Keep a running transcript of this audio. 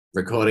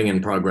Recording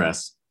in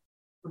progress.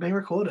 We're being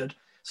recorded.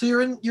 So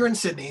you're in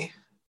Sydney. How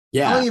long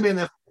Yeah. have you been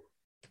there?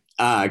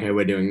 Okay,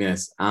 we're doing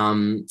this.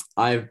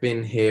 I've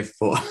been here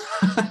for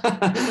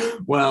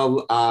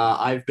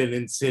I've been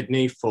in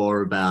Sydney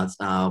for about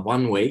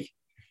 1 week.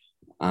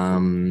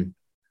 I'm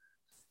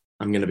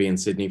gonna be in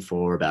Sydney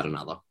for about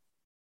another.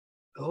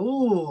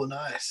 Oh,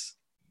 nice.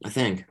 I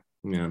think.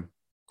 Yeah.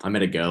 I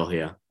met a girl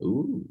here.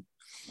 Ooh.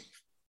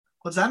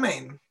 What's that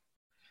mean?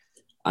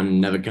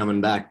 I'm never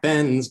coming back.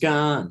 Ben's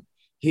gone.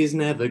 He's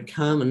never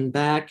coming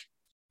back.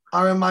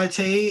 RMIT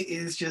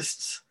is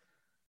just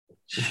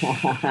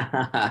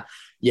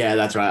Yeah,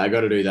 that's right. I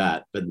got to do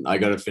that, but I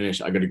got to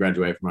finish. I got to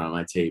graduate from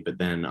MIT, but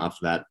then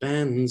after that,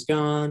 Ben's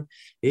gone.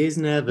 He's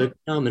never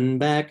coming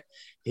back.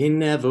 He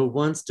never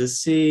wants to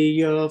see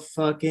your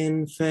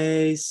fucking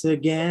face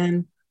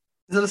again.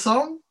 is it a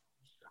song?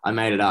 I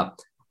made it up.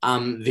 The Oh,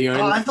 only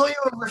I thought you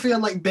were riffing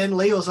on like Ben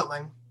Lee or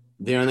something.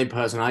 the only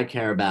person I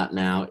care about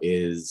now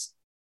is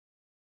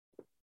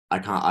I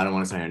can't. I don't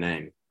want to say her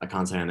name. I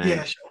can't say her name.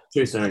 Yeah, sure.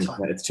 Too soon. That's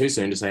fine. It's too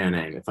soon to say her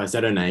name. If I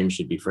said her name,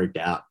 she'd be freaked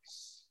out.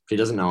 She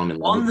doesn't know I'm in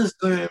love. On the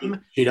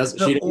Zoom, She does.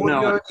 the She doesn't know.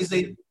 audio is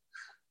either,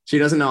 She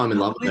doesn't know I'm in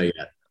love with her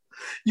yet.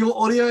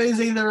 your audio is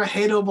either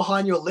ahead or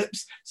behind your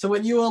lips. So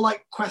when you were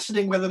like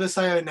questioning whether to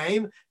say her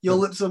name, your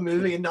lips were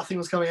moving and nothing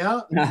was coming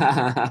out.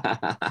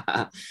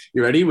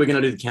 You ready? We're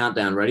gonna do the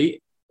countdown.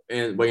 Ready?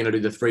 And we're gonna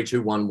do the 3,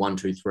 2, 1, 1,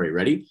 2, 3.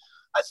 Ready?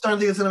 I just don't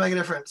think it's gonna make a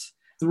difference.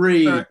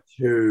 3, Alright.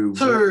 2,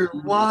 2,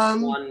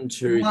 1, 1,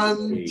 2,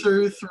 1, 3.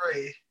 2,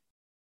 3.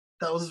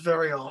 That was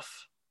very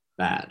off.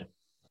 Bad.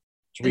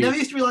 Should It we- never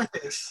used to be like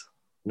this.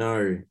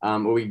 No. Are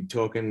we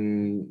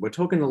talking? We're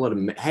talking a lot of.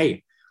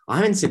 Hey,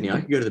 I'm in Sydney.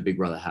 I could go to the Big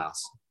Brother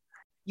house.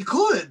 You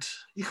could.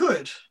 You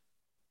could.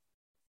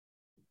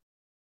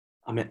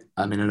 I'm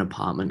in an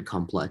apartment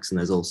complex, and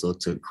there's all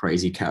sorts of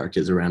crazy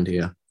characters around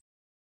here.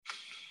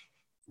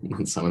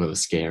 And some of them are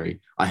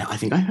scary. I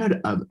think I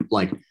heard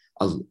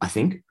I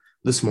think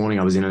this morning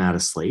I was in and out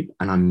of sleep,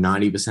 and I'm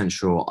 90%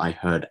 sure I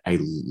heard a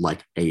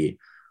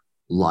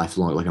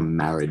lifelong, like a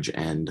marriage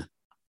end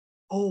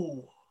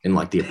Oh, in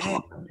like the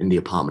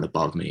apartment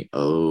above me.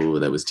 Oh,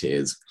 there was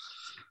tears.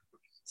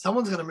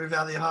 someone's going to move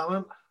out of the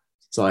apartment.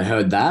 So I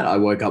heard that. I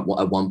woke up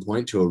at one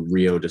point to a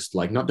real, just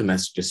like not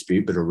domestic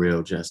dispute, but a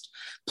real just,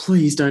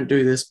 please don't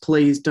do this.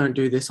 Please don't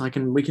do this. We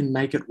can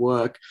make it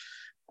work.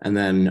 And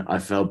then I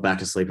fell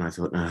back asleep and I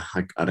thought, no,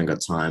 I don't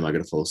got time. I got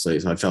to fall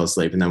asleep. So I fell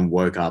asleep and then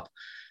woke up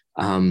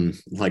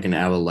like an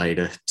hour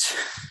later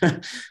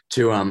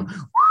to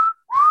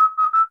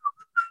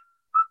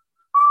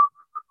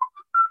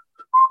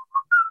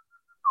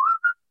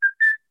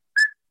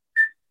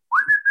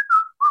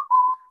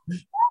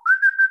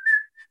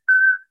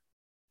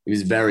he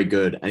was very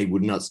good and he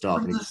would not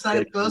stop. From the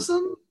same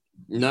person?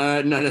 No.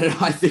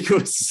 I think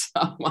it was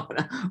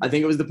someone. I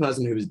think it was the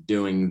person who was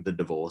doing the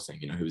divorcing,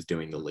 who was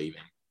doing the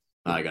leaving.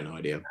 I got no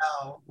idea.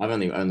 Wow. I've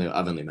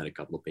only met a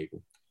couple of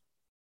people.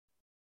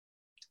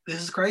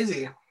 This is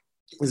crazy.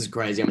 This is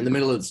crazy. I'm in the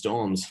middle of the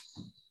storms.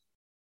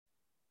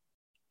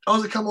 Oh,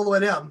 does it come all the way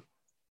down?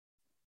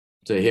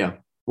 So here,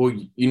 well,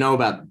 you know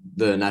about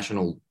the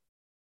national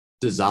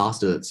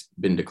disaster that's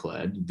been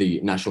declared.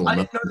 The national. I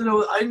didn't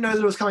know that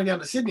it was coming down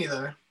to Sydney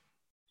though.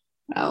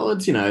 Well,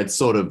 it's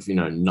sort of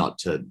not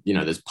to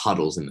there's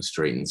puddles in the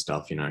street and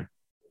stuff.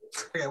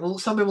 Okay, well,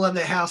 some people have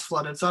their house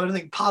flooded, so I don't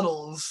think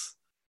puddles.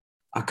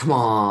 Oh, come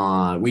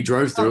on. We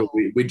drove through.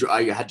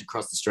 I had to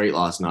cross the street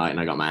last night, and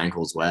I got my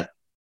ankles wet.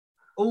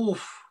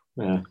 Oof.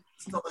 Yeah.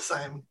 It's not the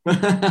same.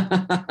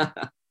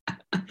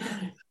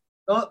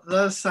 Not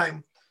the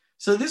same.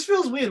 So this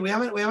feels weird. We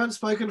haven't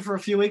spoken for a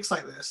few weeks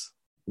like this.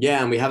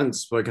 Yeah, and we haven't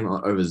spoken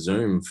over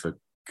Zoom for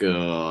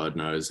God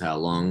knows how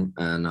long.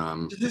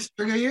 And Did this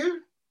trigger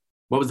you?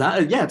 what was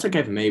that? Yeah, it's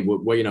okay for me.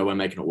 We're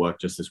making it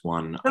work just this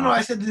one. No,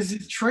 I said does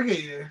it trigger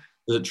you?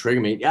 Does it trigger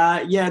me?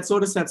 Yeah, it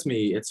sort of sets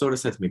me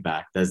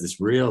back. There's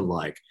this real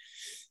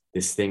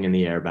this thing in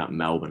the air about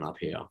Melbourne up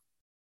here.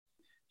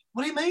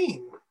 What do you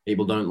mean?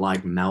 People don't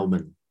like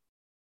Melbourne.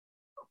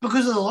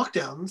 Because of the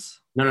lockdowns?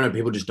 No,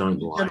 people just don't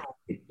like. General.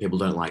 People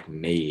don't like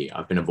me.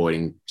 I've been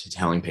avoiding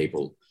telling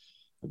people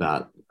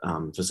about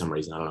for some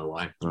reason. I don't know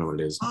why. I don't know what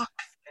it is. Fuck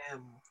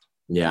them.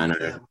 Yeah, I know.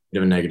 Fuck them. Bit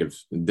of a negative.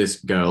 This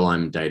girl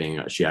I'm dating,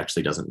 she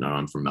actually doesn't know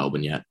I'm from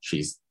Melbourne yet.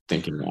 She's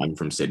thinking I'm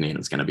from Sydney and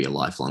it's going to be a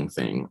lifelong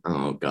thing.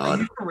 Oh, Are God.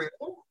 you for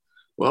real?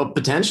 Well,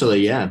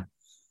 potentially, yeah.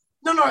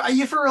 No, are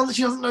you for real that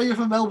she doesn't know you're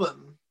from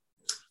Melbourne?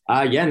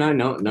 Yeah,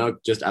 no,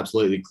 just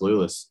absolutely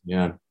clueless.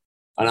 Yeah.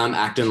 And I'm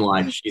acting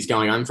like she's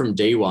going, I'm from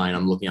DY, and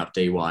I'm looking up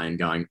DY and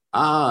going,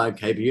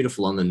 okay,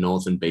 beautiful on the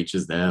northern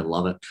beaches there.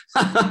 Love it.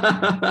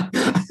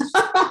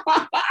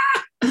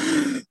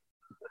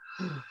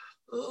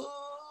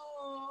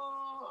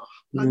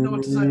 I don't know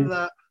what to say to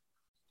that.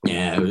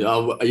 Yeah,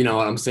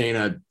 I'm seeing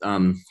her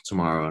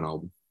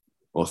tomorrow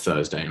or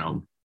Thursday, and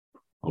I'll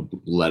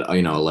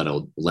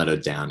let her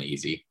down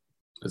easy,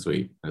 as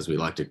I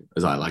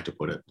like to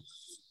put it.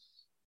 Is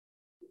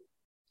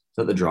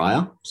that the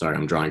dryer? Sorry,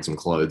 I'm drying some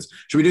clothes.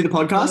 Should we do the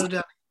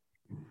podcast?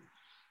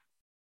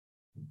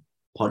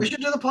 We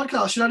should do the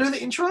podcast. Should I do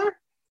the intro?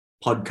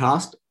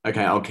 podcast.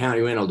 Okay, I'll count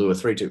you in. I'll do a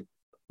 3-2-1,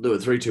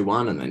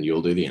 and then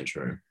you'll do the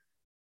intro.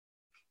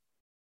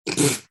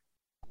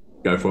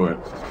 Go for it.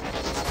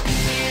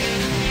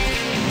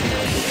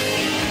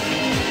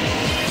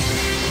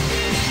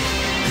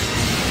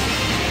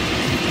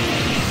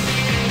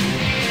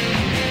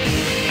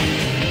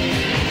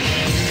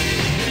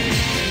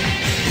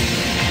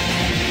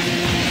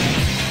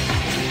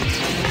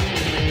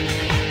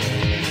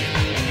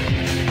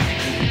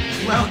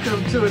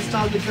 Welcome to It's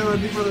Time to Go, a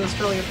Big Brother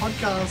Australia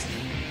podcast.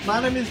 My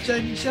name is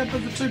Jaden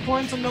Shepherd. For 2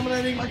 points, I'm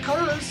nominating my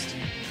co-host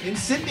in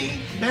Sydney,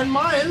 Ben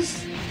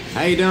Myers.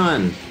 How you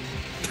doing?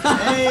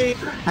 Hey.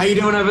 How you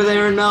doing over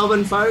there in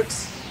Melbourne,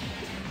 folks?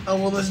 Oh,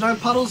 well, there's no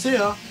puddles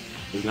here.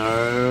 There's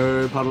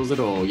no puddles at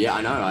all. Yeah,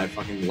 I know. I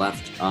fucking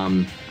left.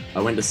 I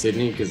went to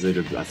Sydney because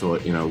I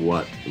thought,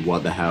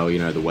 what the hell,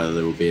 the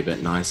weather would be a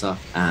bit nicer.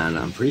 And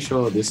I'm pretty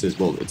sure it's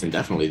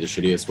indefinitely the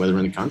shittiest weather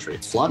in the country.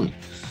 It's flooding.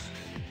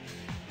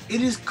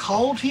 It is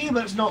cold here,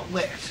 but it's not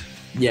wet.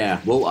 Yeah,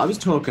 well, I was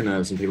talking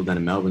to some people down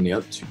in Melbourne the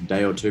other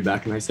day or two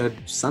back, and they said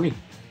sunny,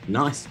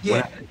 nice.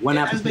 Yeah, went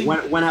out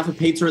for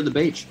pizza at the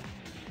beach.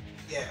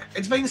 Yeah,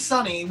 it's been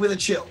sunny with a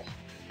chill.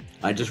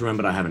 I just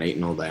remembered I haven't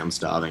eaten all day. I'm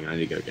starving. I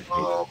need to go get pizza.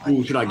 Oh,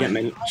 Should I get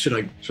menu?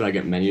 Should I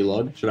get menu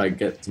log? Should I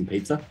get some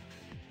pizza?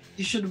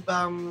 You should.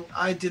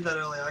 I did that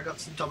earlier. I got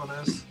some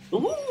Domino's.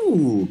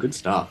 Ooh, good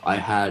stuff. I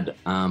had.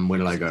 Where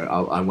did I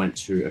go? I went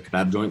to a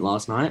kebab joint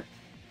last night.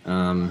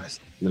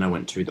 Nice. Then I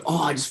went to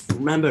I just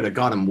remembered.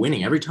 God, I'm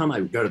winning. Every time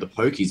I go to the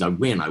Pokies, I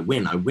win.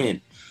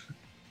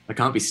 I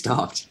can't be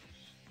stopped.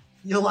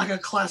 You're like a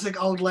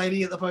classic old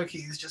lady at the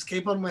Pokies. Just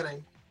keep on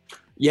winning.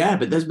 Yeah,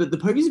 but the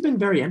Pokies have been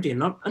very empty and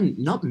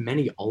not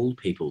many old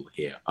people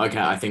here. Okay,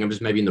 I think I'm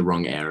just maybe in the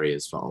wrong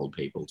areas for old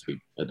people to be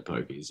at the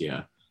Pokies.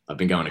 Yeah, I've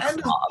been going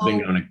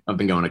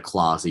to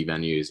classy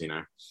venues.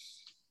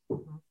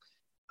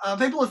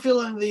 People are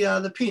feeling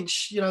the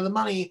pinch.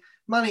 The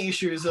money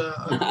issues are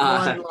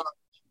wide and large.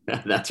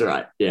 That's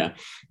right. Yeah.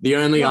 The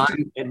only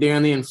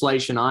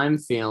inflation I'm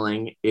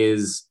feeling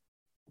is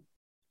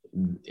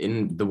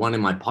in the one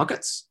in my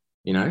pockets,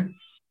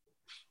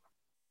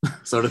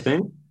 sort of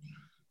thing.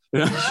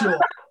 Sure.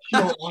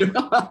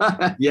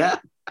 Yeah.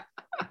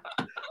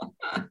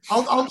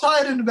 I'll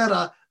tie it in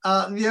better.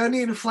 The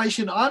only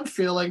inflation I'm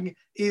feeling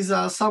is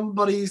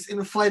somebody's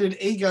inflated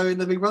ego in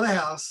the Big Brother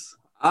house.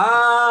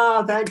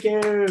 Ah, thank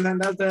you.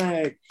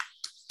 Fantastic.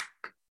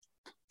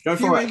 Go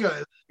for it.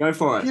 Go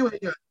for it. Few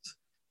egos.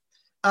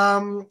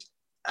 How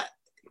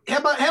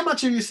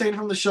much have you seen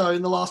from the show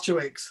in the last 2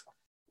 weeks?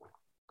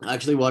 I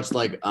actually watched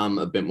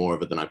a bit more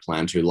of it than I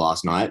planned to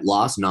last night.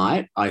 Last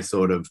night I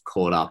sort of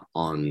caught up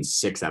on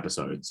 6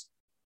 episodes.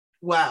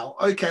 Wow.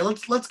 Okay,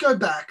 let's go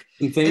back.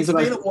 Some things that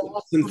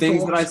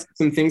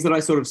I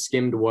sort of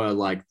skimmed were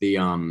like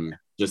the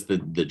just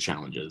the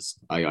challenges.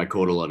 I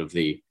caught a lot of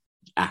the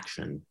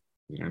action.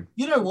 You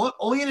know what?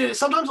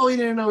 Sometimes all you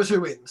need to know is who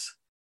wins.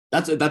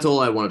 That's all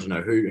I wanted to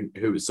know.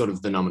 Who was sort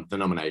of the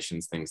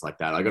nominations, things like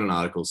that. I got an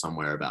article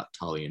somewhere about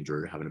Tully and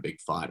Drew having a big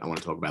fight. I want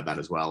to talk about that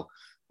as well.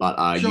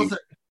 But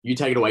you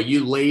take it away.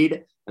 You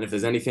lead, and if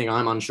there's anything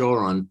I'm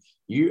unsure on,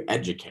 you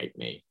educate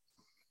me.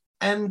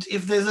 And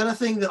if there's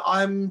anything that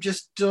I'm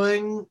just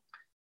doing,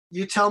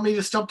 you tell me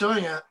to stop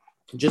doing it.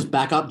 Just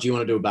back up. Do you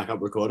want to do a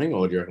backup recording,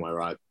 or do you reckon we're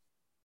right?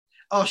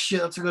 Oh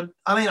shit, that's a good.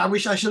 I mean, I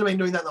wish I should have been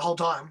doing that the whole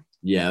time.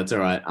 Yeah, that's all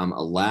right.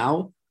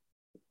 Allow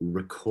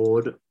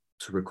record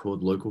to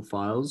record local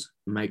files.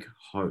 Make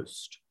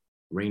host.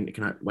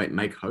 Can I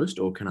make host,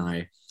 or can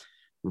I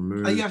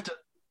remove? Oh, you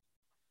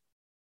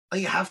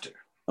have to.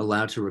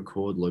 Allow to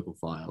record local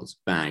files.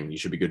 Bang! You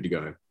should be good to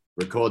go.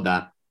 Record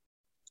that.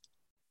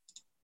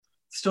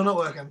 Still not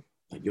working.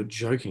 You're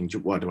joking.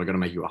 What, do I got to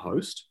make you a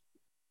host?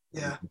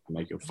 Yeah.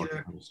 Make you a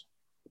fucking host.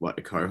 What,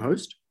 a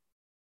co-host?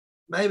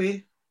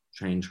 Maybe.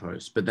 Change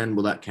host. But then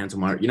will that cancel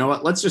my... You know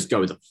what? Let's just go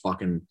with a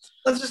fucking...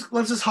 Let's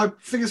just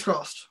hope. Fingers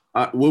crossed.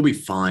 We'll be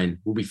fine.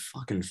 We'll be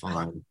fucking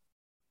fine.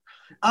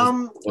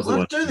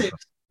 Let's do this.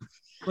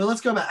 Well,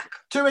 let's go back.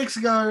 2 weeks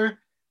ago,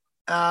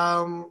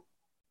 I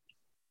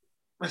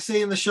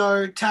see in the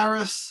show,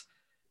 Taras...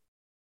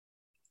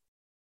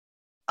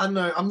 I don't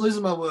know. I'm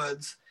losing my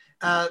words.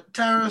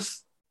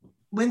 Taras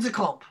wins a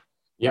comp.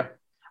 Yep.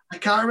 I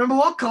can't remember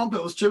what comp.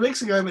 It was 2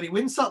 weeks ago, but he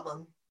wins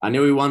something. I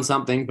knew he won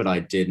something, but I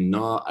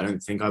don't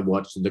think I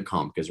watched the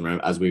comp because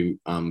remember, as we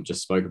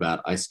just spoke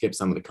about, I skipped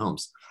some of the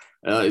comps.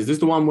 Is this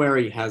the one where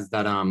he has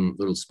that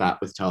little spat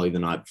with Tully the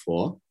night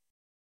before?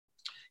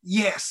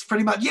 Yes,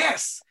 pretty much.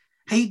 Yes.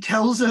 He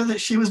tells her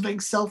that she was being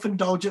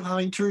self-indulgent,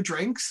 having 2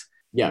 drinks.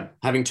 Yeah,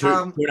 having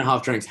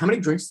 2.5 drinks. How many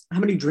drinks?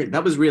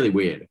 That was really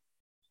weird.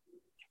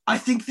 I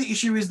think the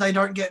issue is they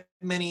don't get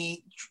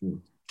many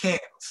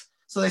cans,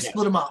 so they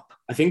split them up.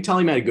 I think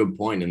Tully made a good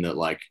point in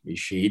that,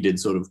 she did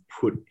sort of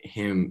put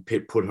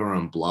her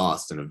on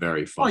blast in a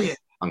very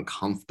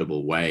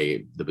uncomfortable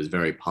way that was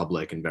very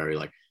public and very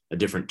a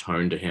different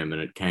tone to him,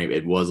 and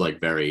it was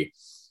very,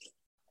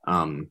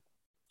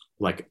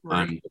 right.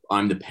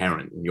 I'm the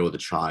parent and you're the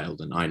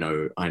child, and I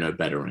know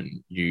better,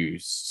 and you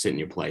sit in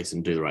your place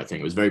and do the right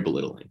thing. It was very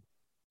belittling.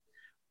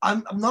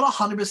 I'm not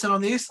 100%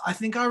 on this. I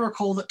think I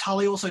recall that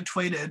Tully also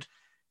tweeted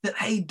that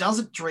he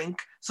doesn't drink.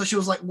 So she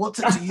was like, what's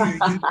it to you?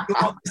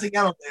 You're not missing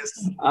out on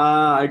this.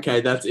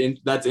 Okay, that's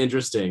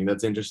interesting.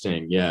 That's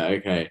interesting. Yeah,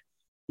 okay.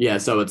 Yeah,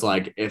 so it's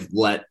like if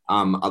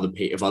other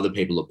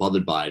people are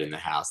bothered by it in the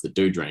house that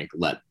do drink,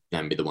 let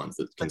them be the ones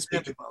that can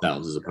speak for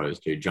themselves as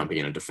opposed to jumping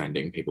in and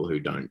defending people who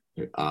don't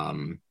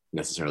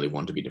necessarily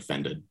want to be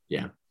defended.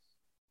 Yeah.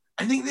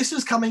 I think this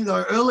was coming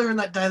though. Earlier in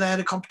that day, they had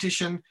a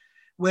competition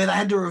where they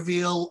had to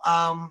reveal,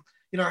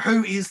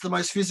 who is the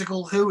most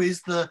physical, who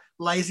is the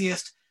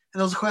laziest. And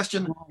there was a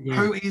question,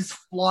 who is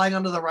flying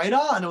under the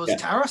radar? And it was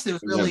Taras. He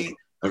was really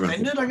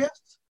offended, I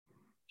guess.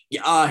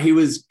 Yeah, he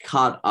was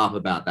cut up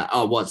about that.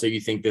 Oh, what? So you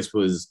think this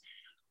was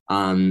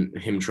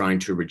him trying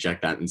to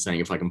reject that and saying,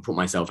 if I can put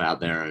myself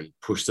out there and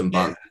push some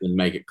buttons and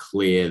make it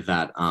clear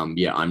that, I'm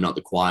not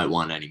the quiet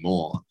one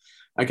anymore.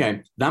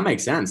 Okay, that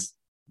makes sense.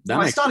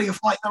 Starting a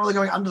fight, not really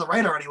going under the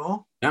radar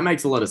anymore. That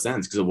makes a lot of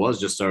sense because it was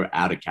just so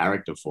out of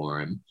character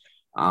for him.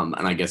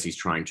 And I guess he's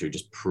trying to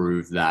just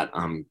prove that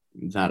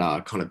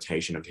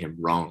connotation of him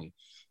wrong.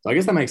 So I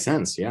guess that makes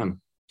sense. Yeah.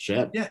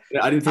 Shit. Yeah.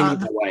 I didn't think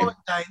of it that way.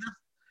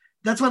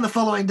 That's when the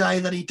following day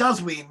that he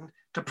does win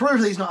to prove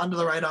that he's not under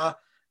the radar,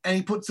 and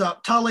he puts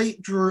up Tully,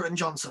 Drew, and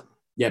Johnson.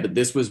 Yeah, but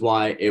this was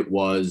why it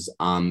was,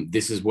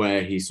 this is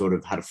where he sort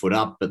of had a foot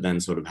up, but then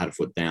sort of had a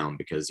foot down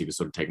because he was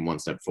sort of taking one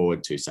step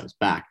forward, two steps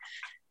back.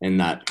 And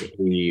that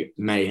he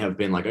may have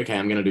been like, okay,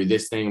 I'm going to do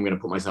this thing. I'm going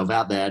to put myself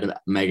out there to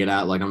make it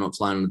out like I'm not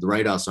flying under the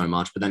radar so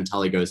much. But then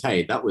Tully goes,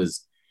 hey, that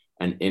was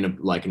an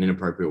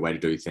inappropriate way to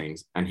do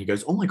things. And he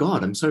goes, oh my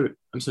God, I'm so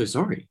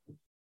sorry.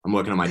 I'm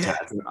working on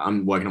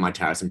my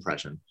Taras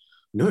impression.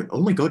 No,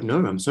 oh my God,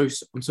 no, I'm so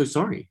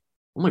sorry.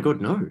 Oh my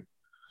God, no.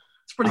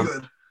 It's pretty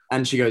good.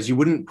 And she goes, you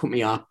wouldn't put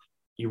me up.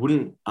 You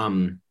wouldn't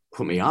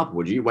put me up,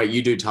 would you? Wait,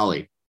 you do,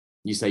 Tully.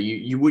 You say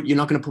you're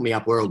not going to put me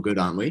up. We're all good,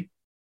 aren't we?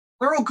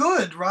 We're all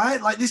good, right?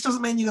 Like, this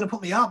doesn't mean you're going to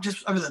put me up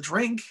just over the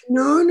drink.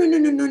 No.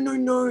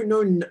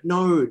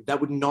 That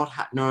would not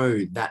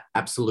no, that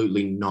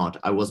absolutely not.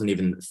 I wasn't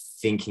even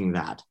thinking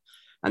that.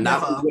 And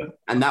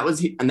that was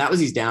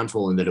his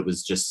downfall, in that it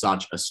was just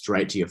such a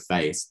straight to your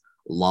face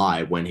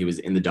lie when he was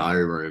in the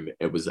diary room.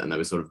 And they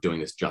were sort of doing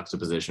this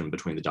juxtaposition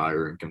between the diary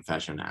room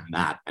confession and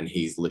that. And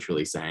he's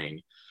literally saying,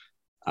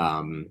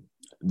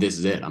 this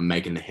is it. I'm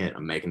making the hit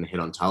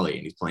on Tully.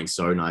 And he's playing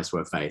so nice to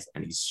her face,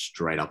 and he's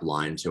straight up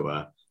lying to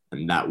her.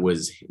 And that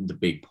was the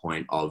big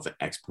point of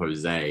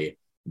expose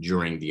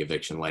during the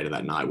eviction later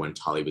that night, when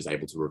Tully was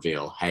able to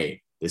reveal,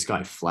 hey, this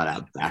guy flat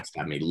out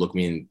backstabbed me, look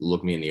me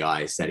in the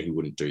eye, said he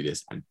wouldn't do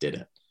this, and did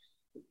it.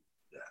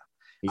 Yeah.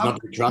 He's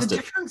not to be trusted.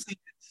 The difference is,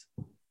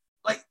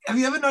 like, have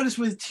you ever noticed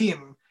with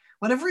Tim,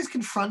 whenever he's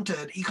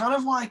confronted, he kind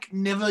of like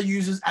never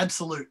uses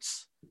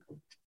absolutes.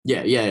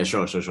 Yeah,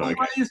 sure. Okay.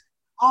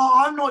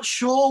 I'm not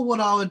sure what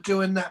I would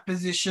do in that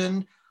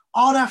position.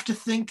 I'd have to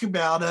think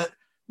about it.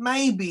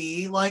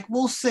 Maybe, like,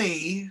 we'll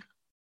see.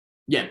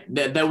 Yeah,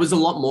 there was a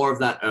lot more of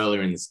that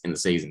earlier in the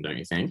season, don't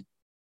you think?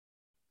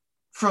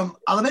 From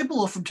other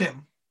people or from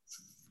Tim?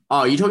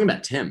 Oh, you're talking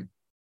about Tim.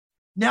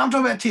 Now I'm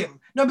talking about Tim.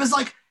 No, but it's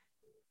like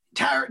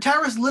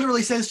Taras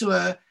literally says to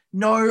her,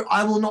 no,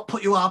 I will not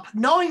put you up,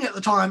 knowing at the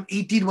time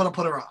he did want to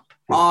put her up.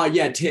 Oh,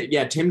 yeah,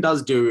 Tim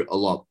does do a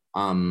lot.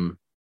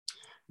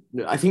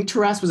 I think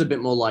Taras was a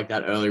bit more like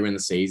that earlier in the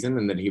season,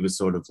 and that he was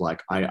sort of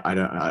like,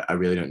 I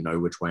really don't know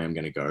which way I'm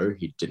going to go.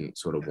 He didn't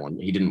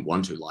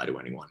want to lie to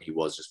anyone. He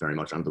was just very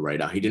much under the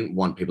radar. He didn't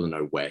want people to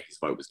know where his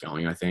vote was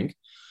going, I think.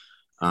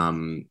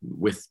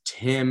 With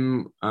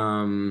Tim,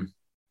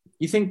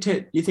 you think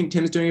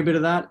Tim's doing a bit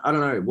of that? I don't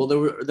know. Well,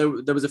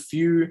 there was a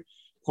few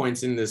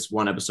points in this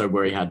one episode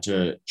where he had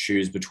to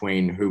choose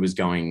between who was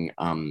going,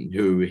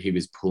 who he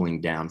was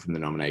pulling down from the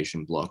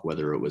nomination block,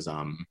 whether it was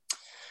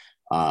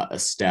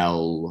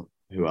Estelle,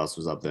 who else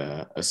was up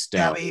there?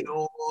 Estelle, Gabby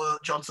or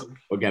Johnson.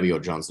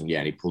 Yeah,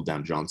 and he pulled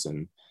down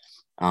Johnson.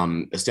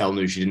 Estelle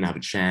knew she didn't have a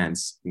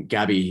chance.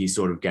 Gabby, he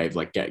sort of gave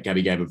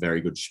a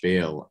very good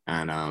spiel,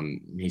 and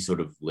he sort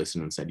of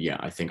listened and said, yeah,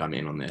 I think I'm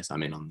in on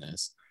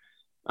this.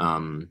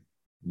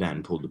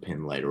 Then pulled the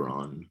pin later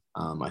on.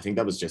 I think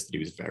that was just that he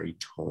was very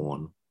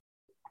torn.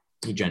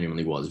 He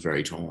genuinely was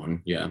very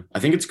torn. Yeah. I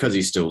think it's because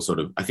he's still sort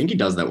of, I think he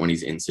does that when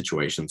he's in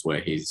situations where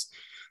he's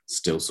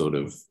still sort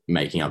of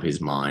making up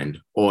his mind,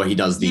 or he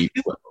does the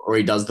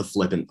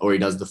flippant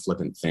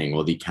thing,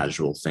 or the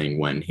casual thing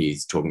when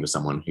he's talking to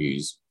someone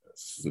whose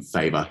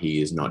favor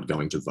he is not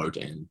going to vote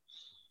in.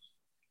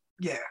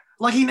 Yeah.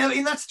 Like, he never,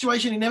 in that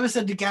situation, he never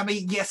said to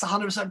Gabby, yes,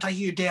 100% I'm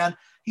taking you down.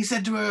 He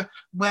said to her,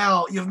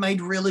 wow, you've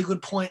made really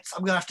good points.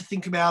 I'm going to have to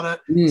think about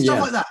it. Stuff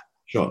like that.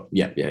 Sure.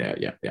 Yeah.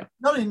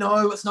 Not a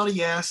no, it's not a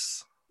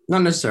yes.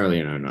 Not necessarily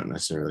a no, not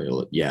necessarily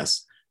a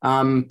yes.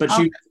 But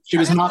she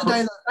was not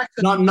a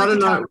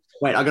no.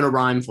 Wait, I got a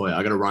rhyme for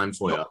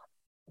you.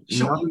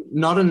 Sure.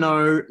 Not a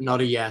no,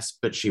 not a yes,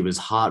 but she was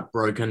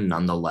heartbroken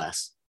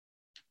nonetheless.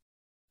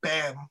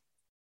 Bam.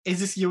 Is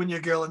this you and your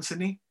girl in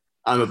Sydney?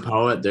 I'm a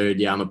poet, dude.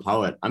 Yeah, I'm a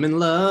poet. I'm in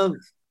love.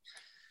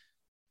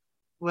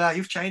 Wow,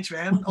 you've changed,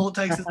 man. All it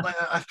takes is like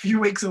a few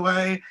weeks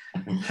away.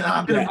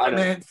 A bit of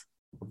romance.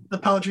 The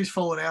poetry's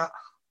fallen out.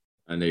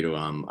 I need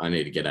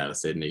to get out of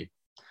Sydney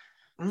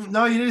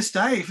No, you need to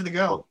stay for the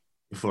girl.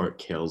 before it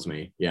kills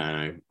me. Yeah,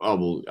 I know. Oh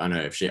well, I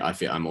know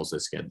I'm also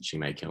scared that she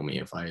may kill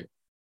me if I.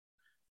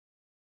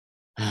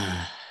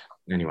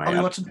 Anyway, I'll be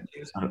watching the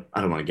news.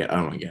 I don't want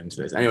to get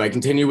into this. Anyway,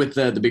 continue with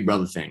the Big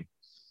Brother thing.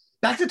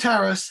 Back to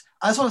Taras.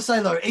 I just want to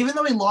say though, even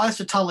though he lies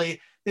to Tully,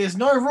 there's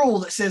no rule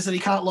that says that he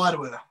can't lie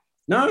to her.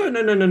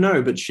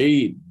 No. But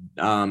she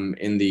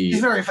in the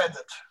He's very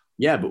offended.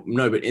 Yeah, but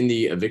no, but in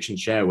the eviction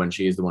chair when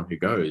she is the one who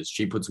goes,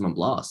 she puts him on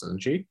blast, doesn't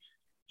she?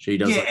 She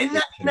does. Yeah, in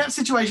that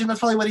situation, that's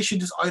probably when he should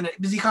just own it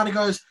because he kind of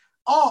goes,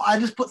 "Oh, I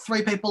just put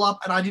 3 people up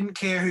and I didn't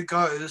care who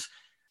goes."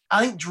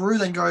 I think Drew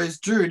then goes,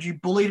 "Dude, you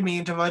bullied me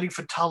into voting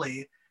for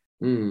Tully,"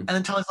 and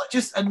then Tully's like,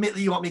 "Just admit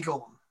that you want me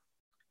gone."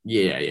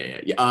 Yeah.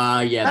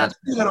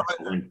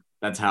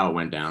 That's how it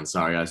went down.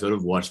 Sorry, I sort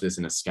of watched this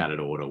in a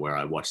scattered order where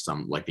I watched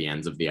some like the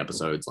ends of the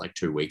episodes like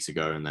 2 weeks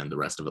ago and then the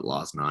rest of it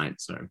last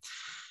night. So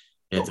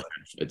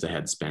it's a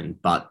head spin.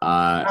 But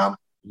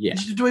yeah.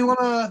 Do we want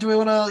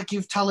to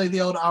give Tully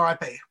the old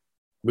RIP?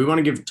 We want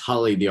to give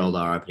Tully the old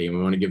RIP, and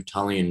we want to give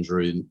Tully and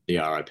Drew the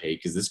RIP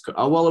because it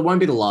won't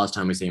be the last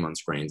time we see him on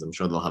screens. I'm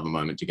sure they'll have a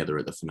moment together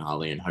at the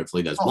finale, and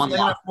hopefully there's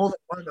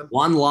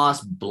one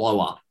last blow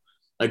up.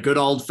 A good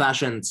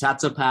old-fashioned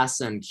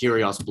Tsitsipas and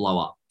Kyrgios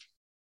blow-up.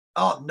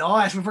 Oh,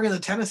 nice. We're bringing the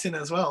tennis in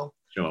as well.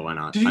 Sure, why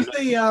not? Did you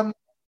see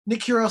Nick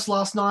Kyrgios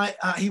last night?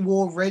 He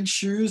wore red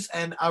shoes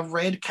and a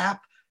red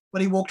cap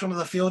when he walked onto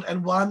the field,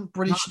 and one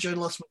British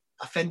journalist was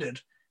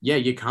offended. Yeah,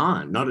 you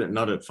can't. Not at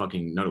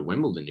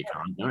Wimbledon, you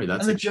can't. No,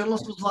 that's. And the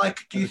journalist was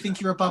like, "Do you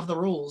think you're above the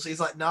rules?" He's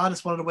like, "No, I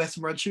just wanted to wear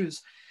some red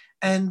shoes."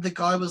 And the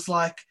guy was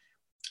like,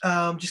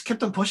 just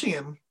kept on pushing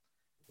him.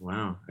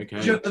 Wow. Okay.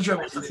 The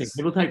journalist.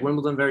 People take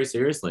Wimbledon very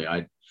seriously.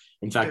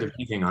 In fact, if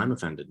anything, I'm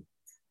offended.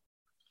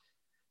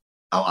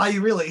 Oh, are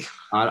you really?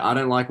 I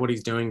don't like what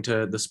he's doing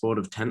to the sport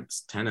of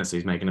tennis.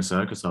 He's making a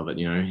circus of it.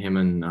 You know, him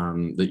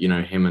and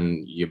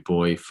your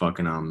boy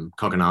fucking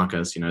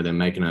Kokkinakis. You know, they're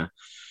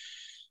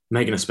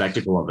making a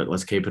spectacle of it.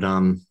 Let's keep it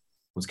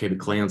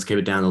clean. Let's keep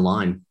it down the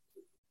line.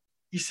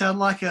 You sound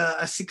like a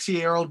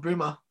 6-year-old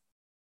boomer.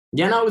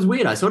 Yeah, no, it was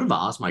weird. I sort of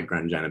asked my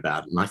grandjan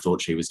about it, and I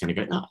thought she was going to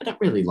go, no, I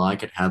don't really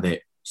like it how they're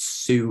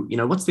sue. You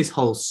know, what's this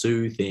whole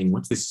sue thing?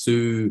 What's this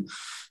sue?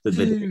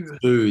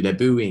 They're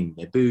booing,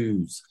 they're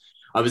boos.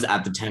 I was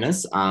at the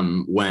tennis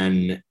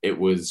when it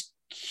was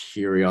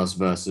Kyrgios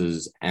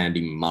versus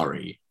Andy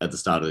Murray at the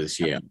start of this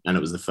year, and it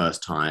was the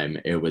first time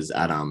it was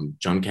at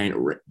John Cain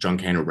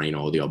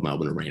Arena, or the old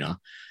Melbourne Arena,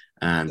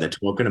 and they're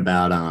talking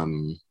about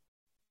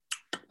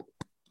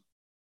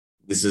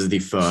this is the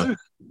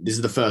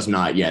first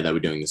night, yeah, they were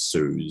doing the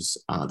sues,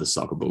 the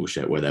soccer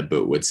bullshit where they're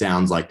boo. It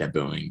sounds like they're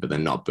booing, but they're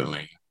not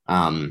booing.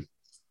 And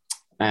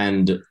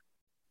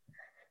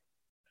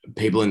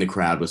people in the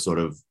crowd were sort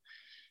of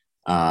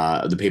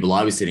the people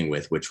I was sitting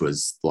with, which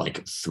was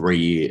like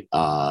 3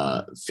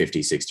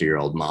 50,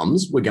 60-year-old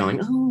mums, were going,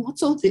 "Oh,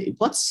 what's all the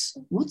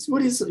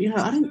what is, you know,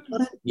 I don't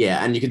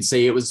yeah." And you could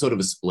see it was sort of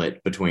a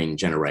split between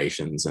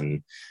generations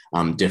and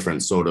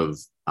different sort of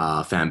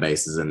fan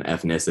bases and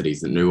ethnicities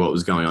that knew what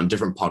was going on,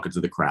 different pockets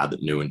of the crowd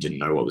that knew and didn't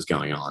know what was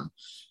going on.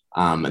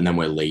 And then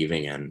we're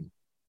leaving, and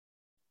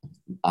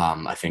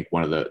I think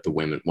one of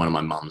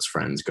my mum's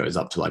friends goes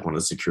up to like one of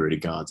the security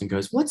guards and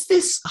goes, "What's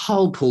this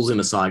whole," pulls him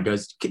aside,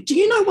 goes, "Do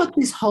you know what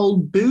this whole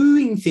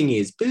booing thing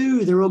is?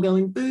 Boo, they're all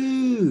going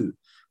boo.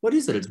 What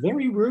is it? It's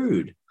very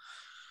rude."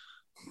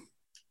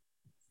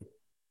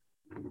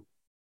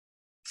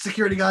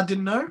 Security guard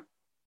didn't know?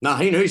 No,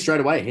 he knew straight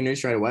away.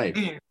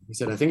 Yeah. He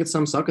said, "I think it's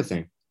some soccer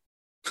thing."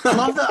 I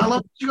love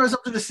that she goes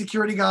up to the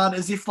security guard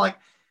as if like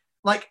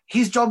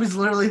his job is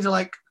literally to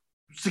like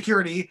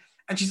security.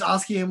 And she's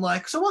asking him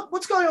like, "So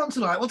what's going on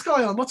tonight? What's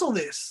going on? What's all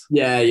this?"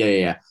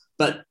 Yeah.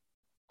 But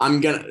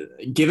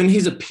given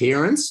his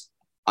appearance,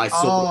 I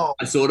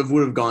sort of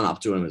would have gone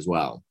up to him as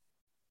well.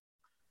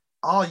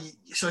 Oh,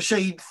 so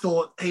she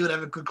thought he would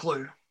have a good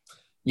clue.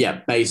 Yeah,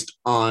 based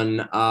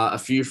on a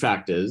few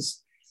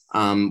factors,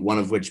 one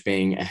of which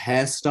being a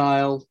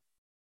hairstyle,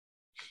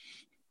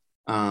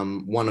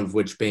 one of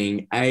which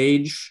being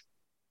age,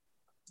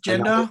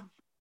 gender,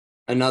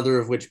 another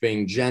of which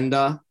being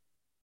gender.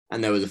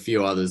 And there was a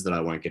few others that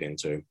I won't get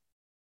into.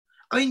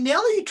 I mean,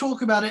 now that you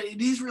talk about it,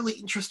 it is really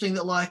interesting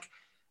that, like,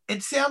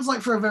 it sounds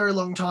like for a very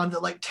long time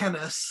that, like,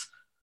 tennis,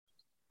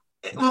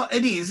 well,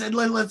 it is. And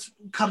let's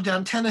cut it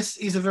down. Tennis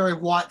is a very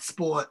white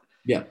sport.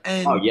 Yeah.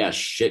 And oh, yeah,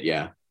 shit,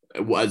 yeah.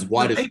 As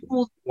white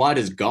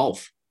as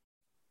golf.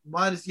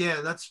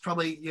 Yeah, that's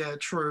probably, yeah,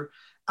 true.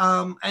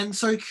 And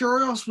so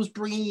Kyrgios was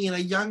bringing in a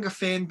younger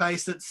fan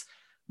base that's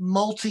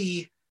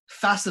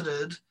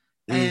multifaceted,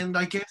 and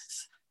I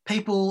guess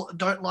people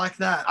don't like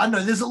that. I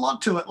know there's a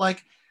lot to it.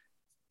 Like,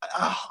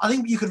 I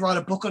think you could write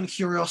a book on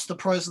Kyrgios, the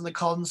pros and the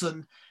cons,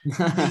 and he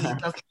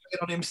doesn't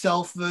get on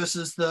himself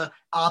versus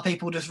are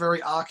people just very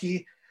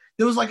arky.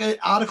 There was like an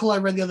article I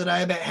read the other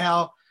day about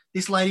how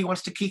this lady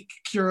wants to kick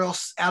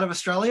Kyrgios out of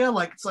Australia.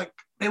 Like, it's like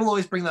people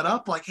always bring that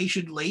up, like he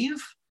should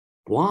leave.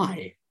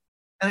 Why?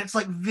 And it's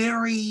like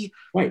very.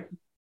 Wait.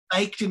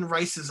 baked in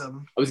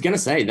racism. I was going to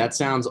say, that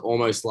sounds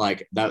almost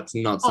like that's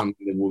not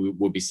something that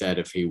would be said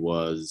if he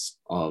was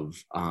of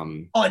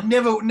it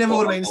never would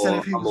have been said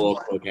if he a was more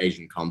white.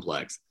 Caucasian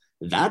complex.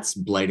 That's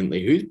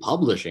blatantly, who's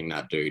publishing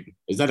that, dude?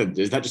 Is that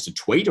just a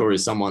tweet, or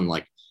is someone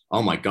like,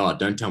 oh my God,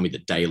 don't tell me the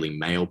Daily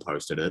Mail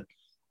posted it?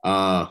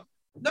 That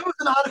was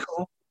an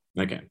article.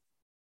 Okay.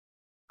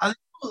 I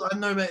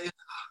know about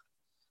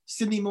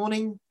Sydney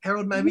Morning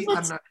Herald, maybe. What?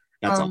 I don't know.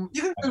 That's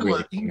You can Google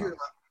really it. You can Google it.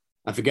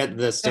 I forget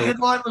the The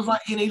headline was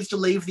like, he needs to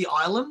leave the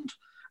island.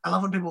 I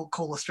love when people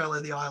call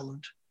Australia the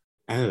island.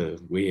 Oh,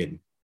 weird.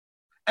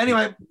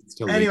 Anyway,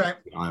 the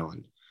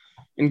island.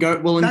 And go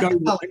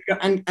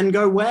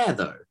where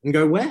though? And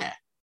go where?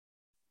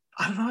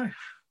 I don't know.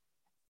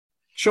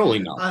 Surely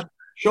not.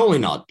 Surely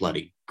not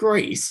bloody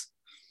Greece.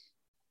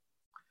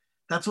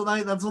 That's what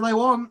they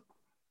want.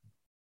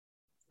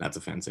 That's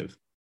offensive.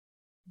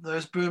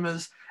 Those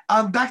boomers.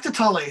 Back to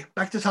Tully.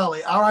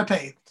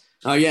 R.I.P.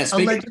 Oh yeah,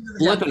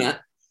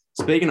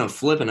 speaking of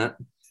flipping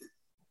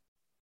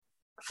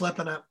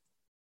it.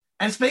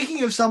 And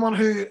speaking of someone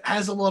who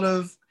has a lot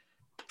of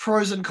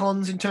pros and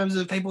cons in terms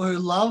of people who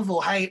love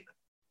or hate,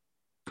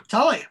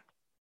 Tully.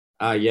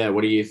 Yeah.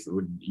 What do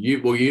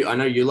you? I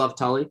know you love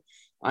Tully.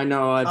 I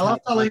love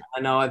Tully.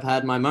 I know I've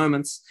had my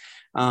moments.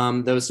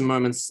 There were some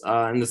moments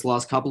in this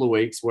last couple of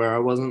weeks where I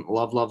wasn't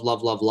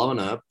loving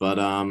her, but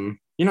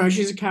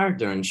she's a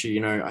character, and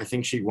she, I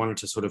think she wanted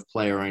to sort of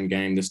play her own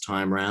game this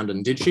time around,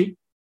 and did she?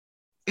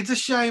 It's a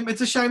shame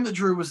that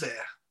Drew was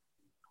there.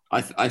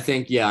 I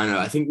think, yeah, I know.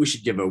 I think we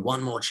should give her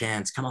one more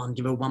chance. Come on,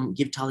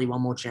 give Tully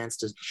one more chance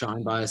to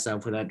shine by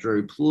herself without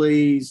Drew,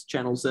 please.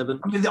 Channel 7.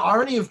 I mean, the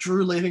irony of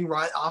Drew leaving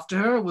right after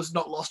her was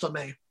not lost on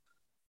me.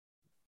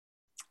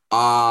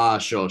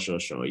 Sure.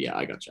 Yeah,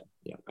 I gotcha.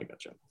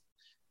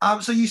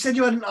 So you said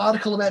you had an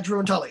article about Drew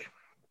and Tully.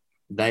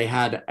 They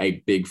had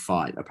a big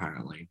fight,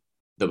 apparently.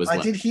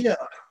 Did hear.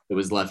 It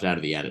was left out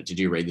of the edit. Did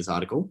you read this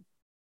article?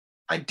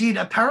 I did.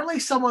 Apparently,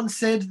 someone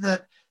said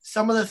that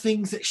some of the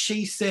things that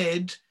she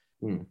said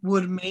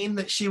would mean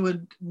that she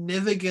would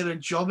never get a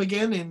job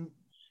again in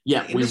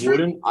we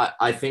wouldn't.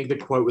 I think the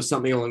quote was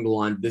something along the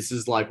line, this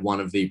is like one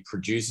of the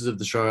producers of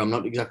the show. I'm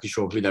not exactly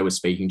sure who they were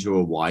speaking to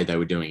or why they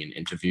were doing an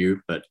interview,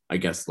 but I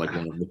guess like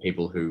one of the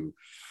people who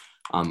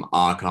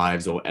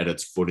archives or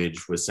edits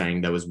footage was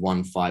saying there was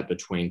one fight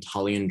between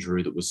Tully and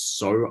Drew that was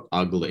so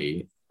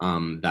ugly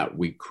that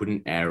we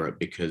couldn't air it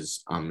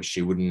because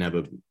she would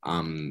never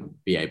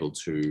be able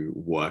to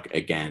work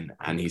again.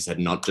 And he said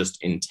not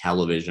just in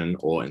television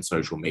or in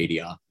social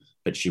media,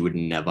 but she would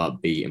never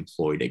be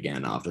employed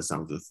again after some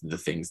of the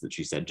things that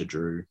she said to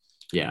Drew.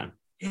 Yeah.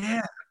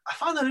 Yeah, I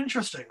find that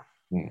interesting.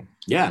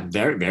 Yeah,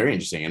 very, very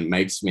interesting. And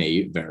makes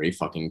me very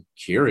fucking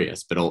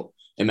curious, but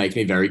it makes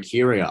me very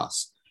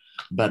curious.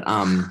 But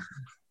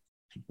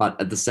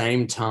at the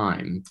same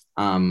time,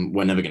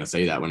 we're never going to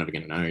see that. We're never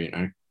going to know,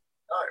 No.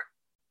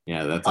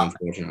 Yeah, that's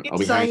unfortunate. I'll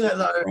be saying that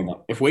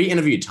though. If we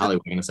interview Tully,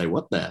 we're going to say,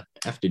 "What the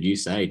f did you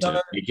say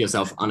to make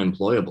yourself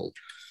unemployable?"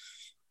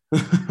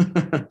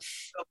 I'm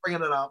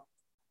bringing it up.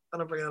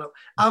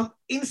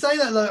 In saying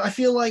that though, I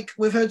feel like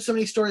we've heard so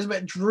many stories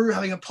about Drew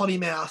having a potty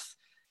mouth.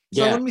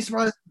 So I wouldn't be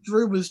surprised if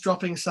Drew was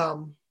dropping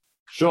some.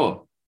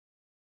 Sure.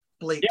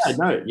 Bleeps. Yeah,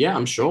 no. Yeah,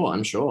 I'm sure.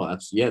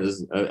 Yeah,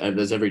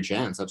 there's every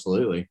chance.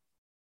 Absolutely.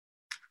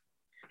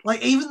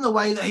 Like even the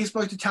way that he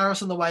spoke to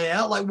Taras on the way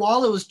out, like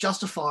while it was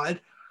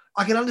justified,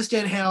 I can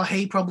understand how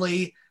he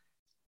probably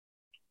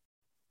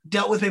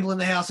dealt with people in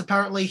the house.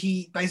 Apparently,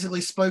 he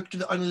basically spoke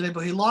to only the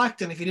people he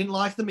liked, and if he didn't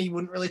like them, he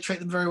wouldn't really treat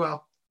them very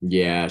well.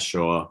 Yeah,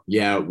 sure.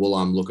 Yeah,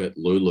 well, look at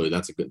Lulu.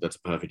 That's a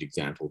perfect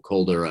example.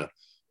 Called her a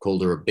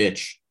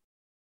bitch.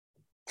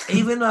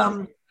 Even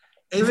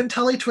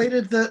Tully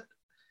tweeted that,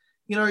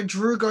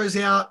 Drew goes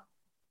out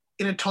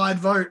in a tied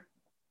vote,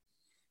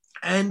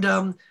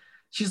 and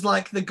she's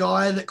like, the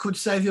guy that could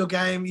save your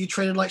game, you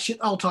treated like shit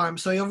the whole time.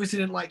 So he obviously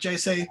didn't like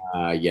JC.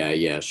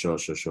 Yeah, sure.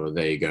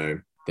 There you go.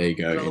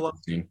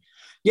 Interesting.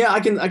 Yeah, I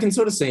can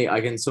sort of see.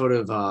 I can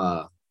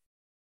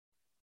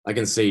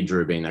see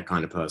Drew being that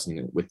kind of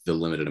person with the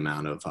limited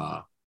amount of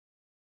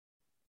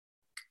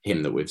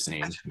him that we've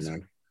seen.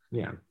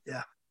 Yeah.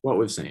 What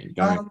we've seen,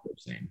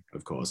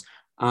 of course.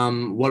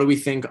 What do we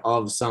think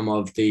of some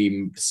of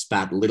the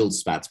little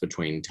spats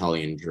between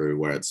Tully and Drew,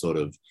 where it's sort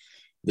of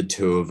the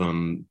two of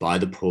them by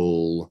the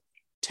pool,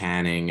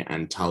 tanning,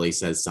 and Tully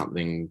says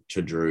something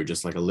to Drew,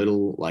 just like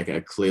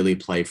a clearly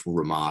playful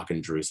remark,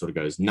 and Drew sort of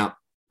goes, "Nope,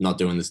 not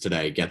doing this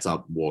today," gets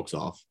up, walks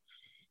off.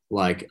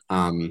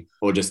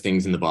 Or just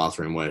things in the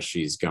bathroom where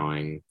she's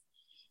going,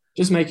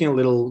 just making a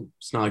little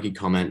snarky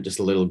comment, just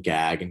a little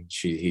gag, and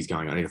he's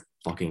going, "I need to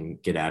fucking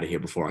get out of here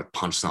before I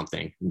punch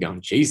something." I'm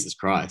going, Jesus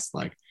Christ.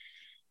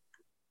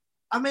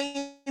 I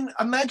mean,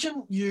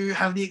 imagine you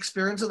have the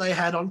experience that they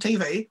had on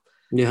TV,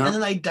 and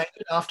then they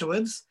dated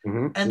afterwards,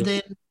 and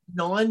then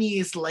 9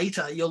 years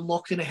later, you're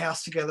locked in a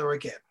house together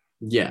again.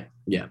 Yeah.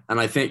 And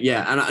I think,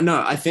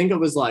 I think it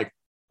was like,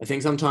 I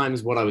think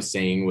sometimes what I was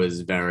seeing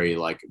was very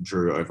like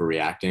Drew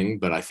overreacting,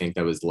 but I think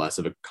there was less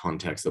of a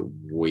context that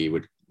we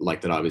would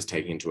like that I was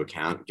taking into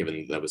account,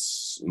 given there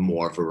was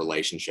more of a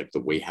relationship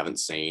that we haven't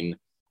seen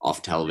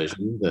off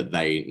television that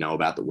they know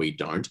about that we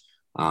don't.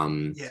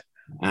 Yeah.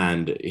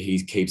 And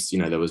he keeps, you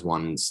know, there was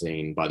one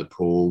scene by the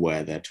pool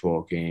where they're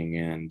talking,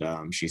 and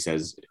he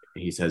says,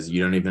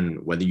 you don't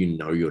even, whether you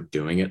know you're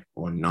doing it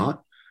or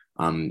not,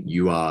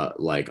 you are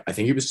like, I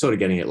think he was sort of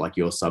getting it like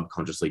you're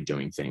subconsciously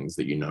doing things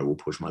that you know will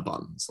push my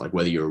buttons. Like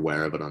whether you're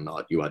aware of it or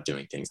not, you are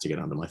doing things to get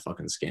under my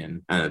fucking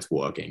skin, and it's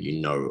working.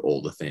 You know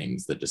all the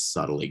things that just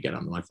subtly get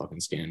under my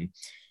fucking skin.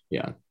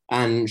 Yeah.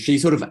 And she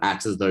sort of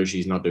acts as though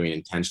she's not doing it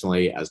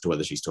intentionally. As to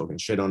whether she's talking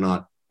shit or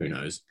not, who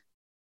knows?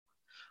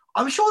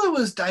 I'm sure there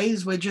was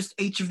days where just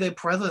each of their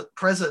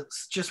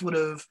presence just would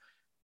have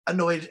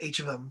annoyed each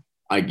of them.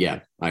 I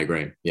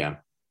agree. Yeah.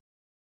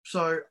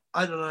 So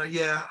I don't know.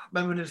 Yeah,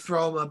 maybe we need to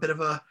throw them a bit of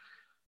a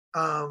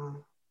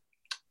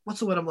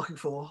what's the word I'm looking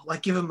for?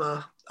 Like give them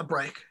a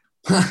break.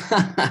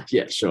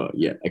 Yeah, sure.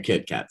 Yeah, a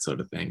Kit Kat sort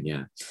of thing.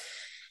 Yeah.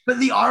 But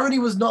the irony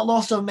was not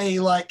lost on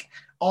me. Like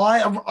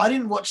I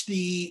didn't watch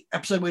the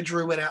episode where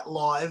Drew went out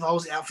live. I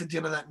was out for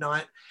dinner that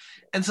night,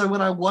 and so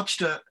when I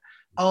watched it,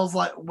 I was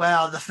like,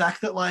 wow, the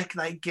fact that like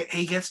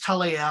he gets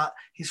Tully out,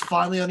 he's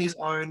finally on his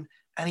own,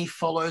 and he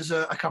follows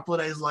her a couple of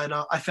days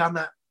later. I found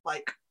that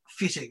like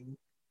fitting.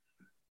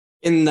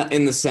 In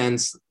the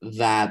sense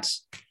that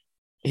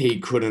he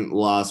couldn't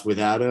last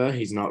without her,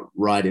 he's not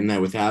right in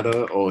there without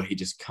her, or he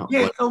just can't.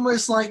 Yeah,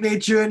 almost like their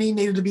journey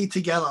needed to be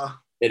together.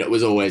 It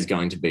was always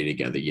going to be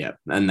together, yeah.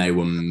 And they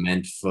were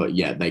meant for,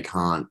 yeah, they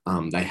can't,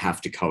 they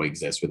have to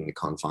coexist within the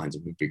confines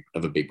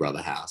of a Big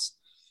Brother house.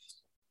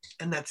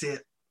 And that's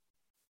it.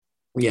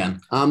 Yeah.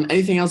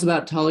 Anything else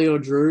about Tully or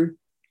Drew?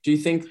 Do you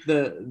think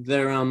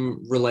their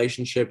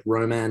relationship,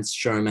 romance,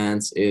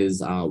 showmance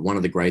is one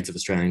of the greats of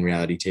Australian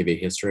reality TV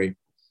history?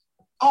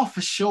 Oh,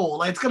 for sure.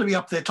 Like, it's going to be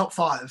up there, top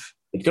 5.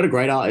 It's got a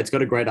great arc. It's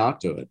got a great arc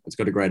to it. It's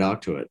got a great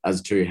arc to it.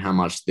 As to how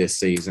much this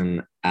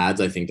season adds,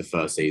 I think the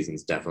first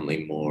season's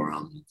definitely more,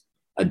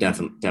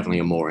 definitely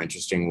a more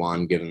interesting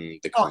one,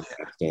 given the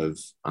context of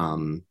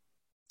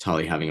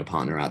Tully having a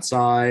partner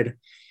outside.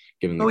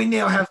 But we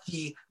now have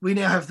the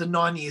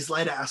 9 years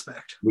later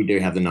aspect. We do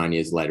have the 9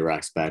 years later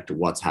aspect.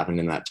 What's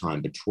happened in that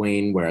time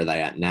between? Where are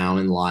they at now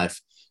in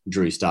life?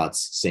 Drew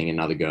starts seeing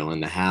another girl in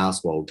the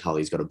house while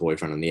Tully's got a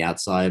boyfriend on the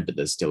outside, but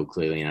there's still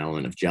clearly an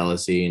element of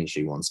jealousy, and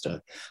she wants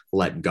to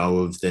let go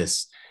of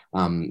this,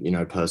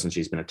 person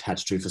she's been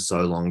attached to for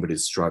so long, but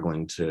is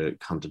struggling to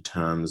come to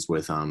terms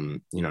with,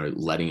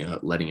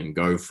 letting him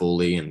go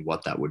fully, and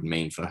what that would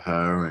mean for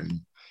her and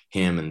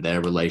him and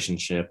their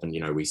relationship.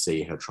 And, we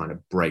see her trying to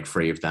break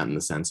free of that in the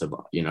sense of,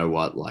 you know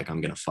what, like,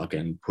 I'm going to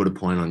fucking put a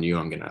point on you.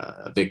 I'm going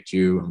to evict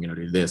you. I'm going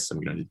to do this.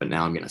 But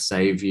now I'm going to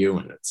save you.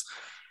 And it's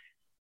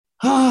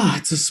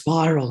a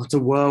spiral. It's a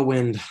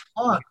whirlwind.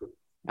 Oh.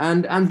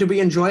 And did we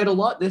enjoy it a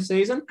lot this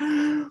season?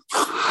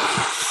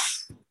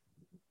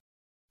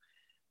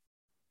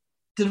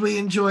 Did we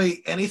enjoy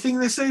anything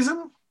this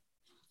season?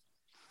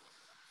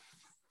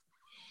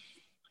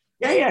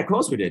 Yeah, of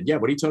course we did. Yeah,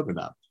 what are you talking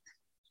about?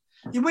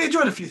 Yeah, we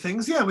enjoyed a few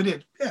things. Yeah, we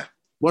did. Yeah.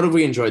 What have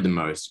we enjoyed the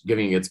most?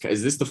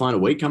 Is this the final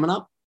week coming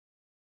up?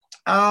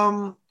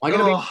 Am I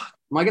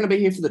going to be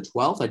here for the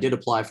 12th? I did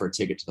apply for a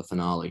ticket to the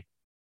finale.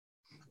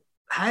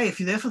 Hey, if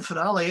you're there for the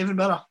finale, even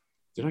better.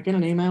 Did I get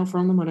an email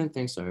from them? I don't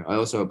think so. I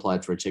also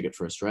applied for a ticket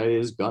for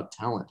Australia's Got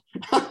Talent.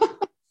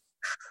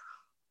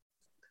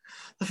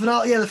 The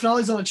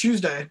finale's on a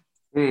Tuesday.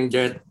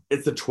 Good.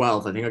 It's the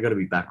 12th. I think I got to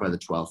be back by the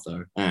 12th,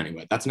 though.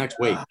 Anyway, that's next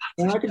week.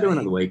 I could do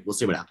another week. We'll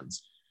see what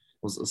happens.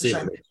 We'll see.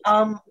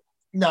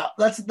 No,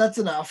 that's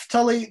enough.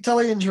 Tully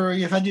and Drew,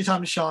 you've had your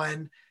time to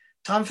shine.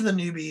 Time for the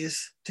newbies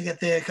to get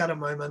their kind of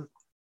moment.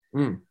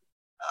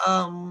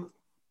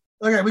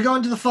 Okay, we go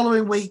into the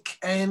following week,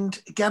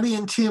 and Gabby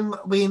and Tim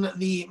win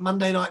the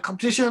Monday night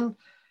competition,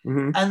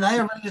 and they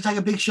are ready to take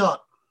a big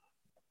shot.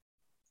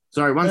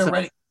 Sorry, one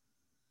second.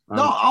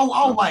 No,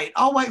 I'll wait.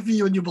 I'll wait for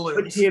you and your balloons.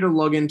 Click here to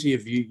log into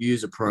your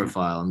user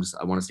profile.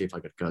 I want to see if I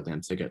got a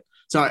goddamn ticket.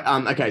 Sorry.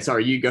 Okay.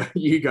 Sorry. You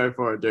go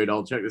for it, dude.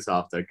 I'll check this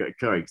after.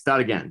 Go, start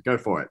again. Go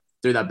for it.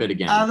 Do that bit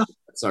again.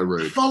 That's so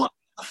rude.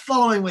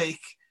 Following week,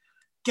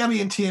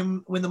 Gabby and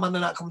Tim win the Monday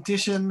night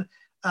competition.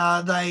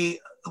 They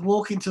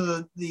walk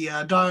into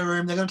the dining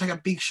room. They're going to take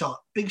a big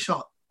shot. Big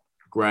shot.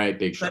 Great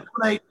big shot.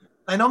 They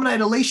nominate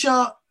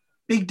Alicia,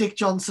 Big Dick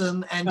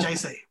Johnson, and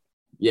JC.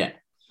 Yeah.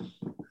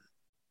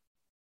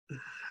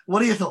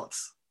 What are your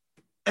thoughts?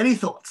 Any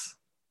thoughts?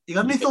 You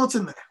got any thoughts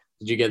in there?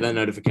 Did you get that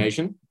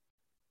notification?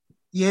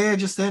 Yeah,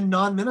 just then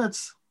 9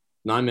 minutes.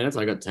 9 minutes?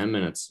 I got 10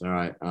 minutes. All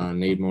right.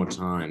 Need more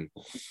time.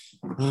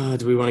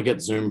 Do we want to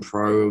get Zoom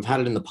Pro? I've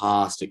had it in the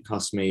past. It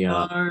cost me.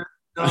 No.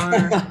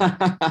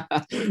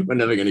 We're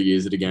never going to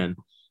use it again.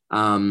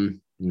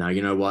 No,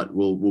 you know what?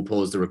 We'll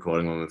pause the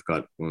recording when we've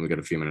got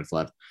a few minutes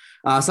left.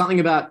 Something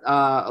about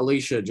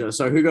Alicia.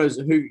 So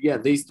who? Yeah,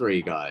 these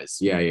three guys.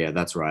 Yeah,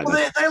 that's right.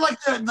 Well,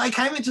 they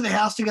came into the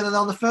house together. They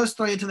were the first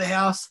three into the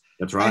house.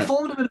 That's right. They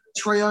formed a bit of a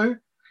trio.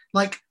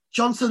 Like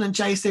Johnson and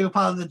JC were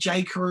part of the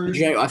J Crew.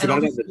 I forgot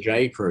about the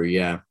J Crew,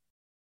 yeah.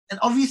 And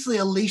obviously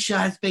Alicia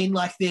has been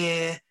like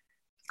their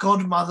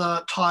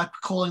godmother type,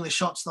 calling the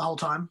shots the whole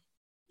time.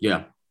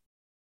 Yeah.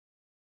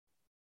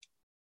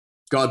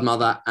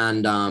 Godmother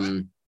and how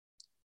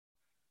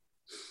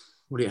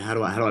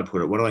do I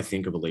put it? What do I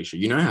think of Alicia?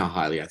 You know how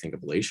highly I think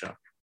of Alicia.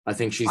 I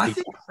think she's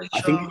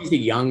a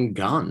young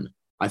gun.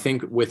 I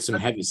think with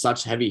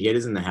such heavy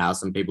hitters in the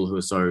house and people who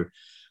are so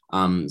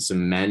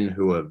some men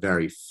who are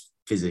very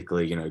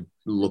physically, you know,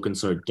 looking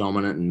so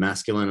dominant and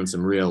masculine, and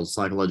some real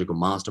psychological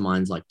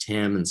masterminds like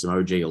Tim and some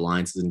OG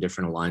alliances and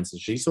different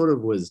alliances. She sort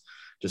of was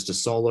just a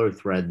solo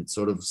thread that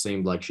sort of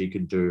seemed like she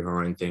could do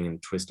her own thing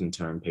and twist and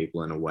turn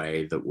people in a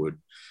way that would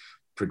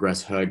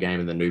progress her game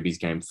and the newbies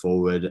game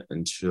forward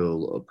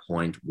until a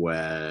point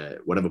where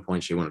whatever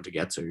point she wanted to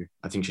get to.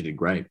 I think she did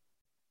great.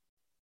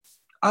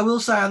 I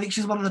will say I think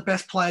she's one of the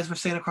best players we've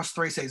seen across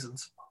 3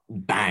 seasons.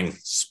 Bang,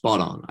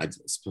 spot on. I'd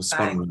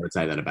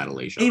say that about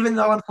Alicia. Even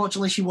though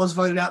unfortunately she was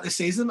voted out this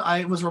season,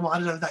 I was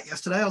reminded of that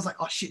yesterday. I was like,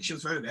 oh shit, she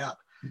was voted out.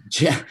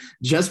 Yeah,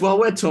 just while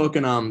we're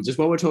talking Taras,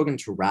 while we're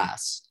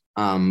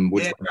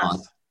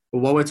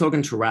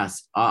talking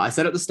Taras, I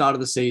said at the start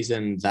of the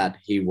season that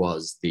he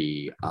was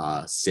the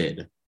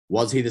Sid.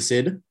 Was he the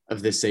Sid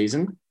of this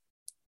season?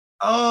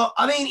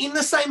 I mean, in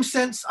the same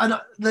sense, I know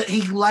that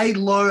he laid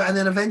low and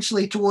then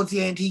eventually towards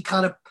the end he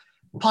kind of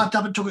piped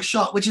up and took a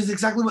shot, which is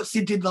exactly what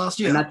Sid did last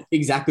year. And that's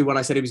exactly what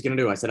I said he was going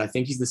to do. I said, I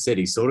think he's the Sid.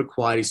 He's sort of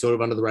quiet. He's sort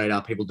of under the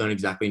radar. People don't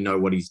exactly know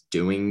what he's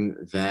doing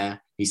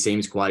there. He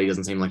seems quiet. He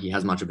doesn't seem like he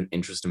has much of an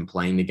interest in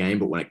playing the game.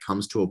 But when it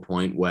comes to a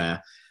point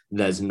where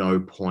there's no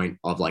point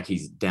of like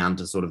he's down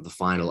to sort of the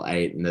final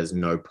 8 and there's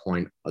a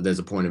point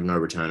of no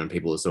return and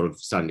people are sort of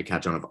starting to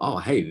catch on of, oh,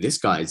 hey, this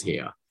guy's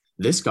here.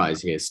 This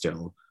guy's here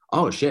still.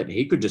 Oh, shit,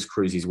 he could just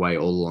cruise his way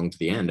all along to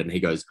the end. And he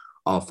goes,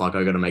 oh, fuck,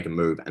 I got to make a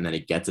move. And then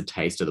he gets a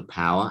taste of the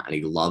power and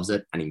he loves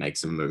it and he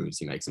makes some moves.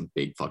 He makes some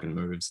big fucking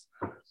moves.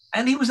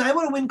 And he was able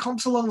to win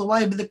comps along the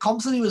way, but the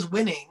comps that he was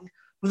winning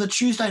was a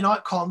Tuesday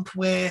night comp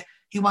where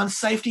he won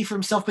safety for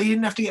himself, but he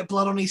didn't have to get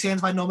blood on his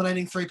hands by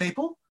nominating 3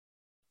 people.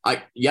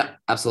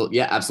 Absolutely.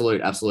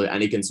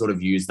 And he can sort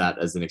of use that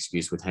as an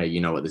excuse with, hey,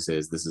 you know what this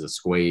is? This is a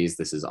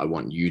squeeze. I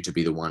want you to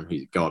be the one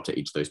who go up to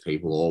each of those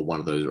people or one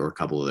of those or a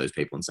couple of those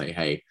people and say,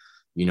 hey,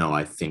 you know,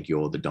 I think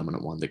you're the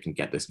dominant one that can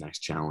get this next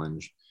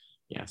challenge.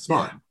 Yeah,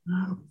 smart.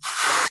 Yeah.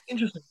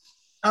 Interesting.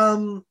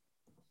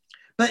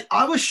 But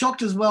I was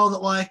shocked as well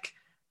that, like,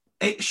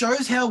 it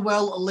shows how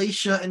well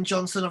Alicia and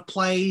Johnson have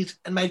played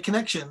and made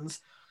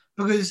connections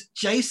because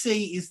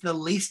JC is the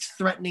least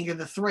threatening of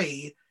the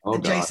 3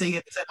 and JC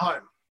gets sent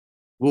home.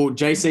 Well,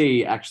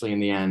 JC actually in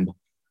the end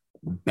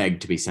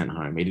begged to be sent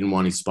home. He didn't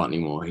want his spot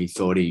anymore. He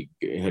thought he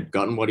had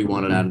gotten what he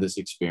wanted out of this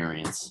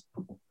experience.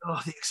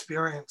 Oh, the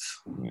experience.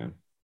 Yeah.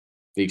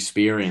 The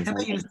experience. In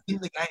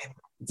the game.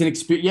 It's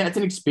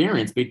an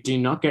experience, but do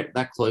not get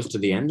that close to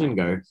the end and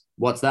go,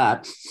 what's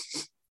that?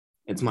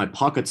 It's my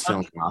pockets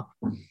filling up.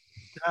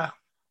 Yeah.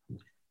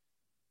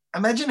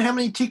 Imagine how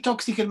many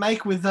TikToks you can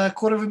make with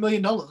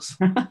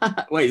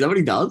 $250,000. Wait, is that what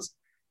he does?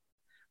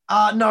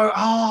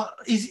 No.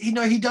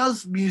 He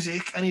does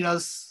music and he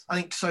does, I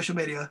think, social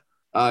media.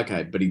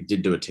 Okay, but he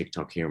did do a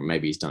TikTok here.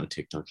 Maybe he's done a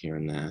TikTok here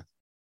and there.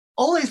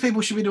 All these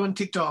people should be doing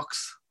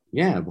TikToks.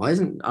 Yeah, why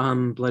isn't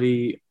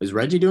is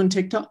Reggie doing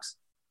TikToks?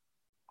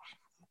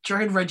 Do you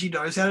reckon Reggie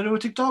knows how to do a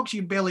TikTok?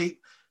 You barely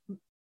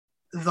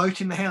vote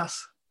in the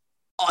house.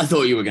 Oh, I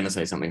thought you were going to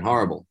say something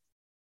horrible.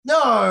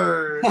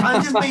 No, I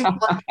just mean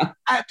like,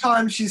 at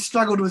times she's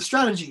struggled with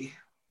strategy.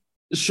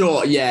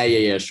 Sure,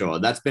 yeah, sure.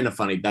 That's been a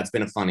funny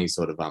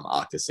sort of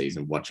arc this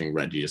season, watching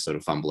Reggie just sort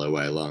of fumble her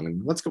way along.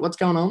 And what's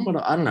going on?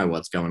 I don't know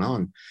what's going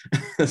on.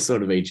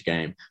 Sort of each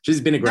game. She's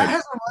been a great. That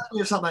has reminded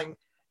me of something.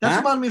 That's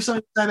reminded me of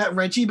something to say about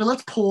Reggie, but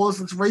let's pause,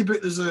 let's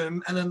reboot the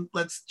Zoom, and then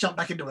let's jump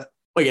back into it.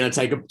 We're going to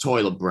take a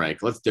toilet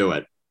break. Let's do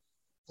it.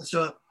 Let's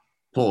do it.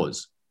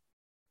 Pause.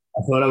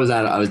 I thought I was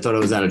out of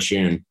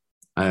tune.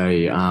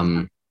 I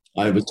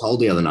was told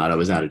the other night I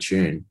was out of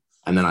tune,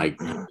 and then I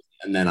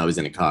was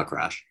in a car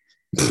crash.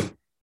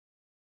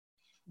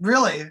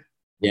 Really?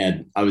 Yeah,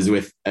 I was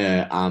with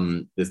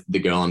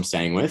the girl I'm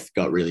staying with.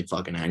 Got really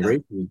fucking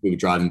angry. We were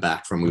driving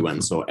back we went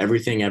and saw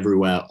Everything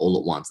Everywhere all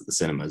at once at the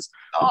cinemas.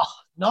 Oh,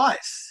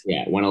 nice.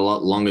 Yeah, it went a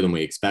lot longer than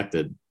we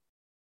expected.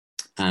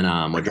 And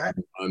we're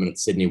driving home and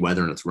it's Sydney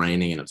weather and it's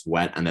raining and it's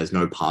wet and there's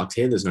no parked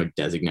here. There's no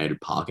designated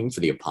parking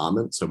for the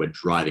apartment. So we're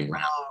driving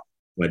around.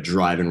 We're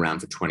driving around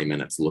for 20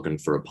 minutes looking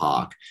for a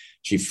park.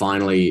 She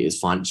finally is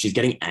fine. She's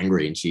getting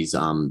angry and she's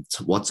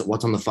what's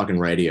on the fucking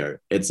radio?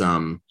 It's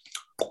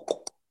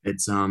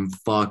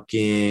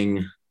fucking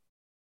give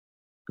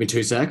me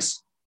 2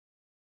 secs.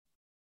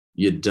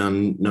 You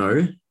done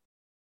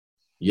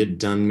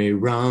me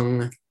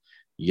wrong.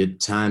 Your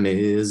time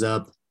is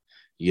up.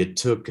 You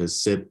took a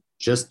sip.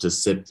 Just a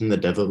sip from the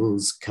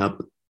devil's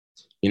cup.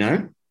 You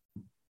know?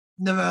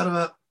 Never heard of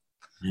it.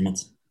 Damn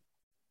it.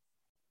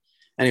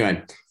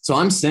 Anyway, so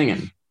I'm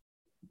singing.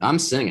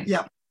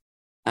 Yep.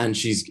 and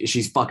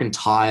she's fucking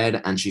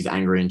tired and she's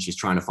angry and she's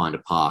trying to find a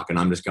park, and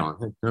I'm just going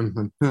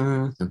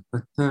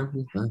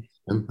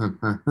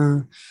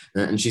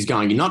and she's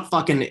going, you're not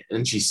fucking,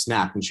 and she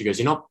snapped and she goes,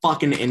 you're not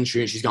fucking in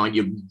tune. She's going,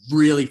 you're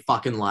really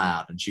fucking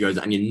loud. And she goes,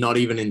 and you're not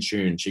even in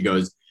tune. She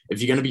goes,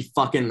 if you're going to be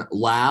fucking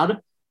loud,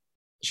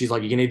 she's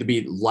like, you can either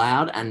be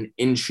loud and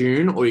in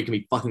tune, or you can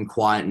be fucking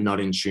quiet and not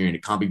in tune.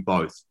 It can't be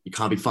both. You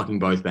can't be fucking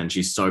both, Ben.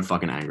 She's so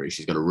fucking angry.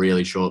 She's got a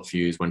really short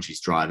fuse when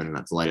she's driving, and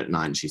it's late at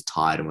night and she's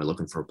tired and we're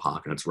looking for a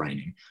park and it's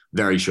raining.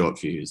 Very short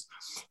fuse.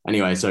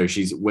 Anyway, so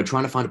we're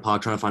trying to find a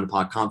park,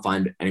 can't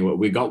find anywhere.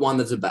 We got one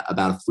that's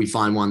we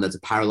find one that's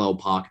a parallel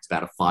park. It's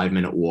about a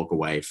 5-minute walk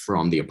away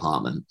from the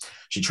apartment.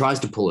 She tries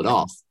to pull it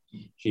off.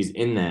 She's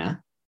in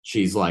there.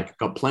 She's like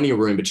got plenty of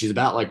room, but she's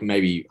about like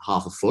maybe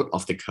half a foot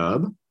off the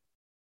curb.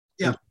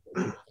 Yeah.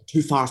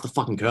 Too far off the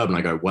fucking curb. And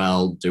I go,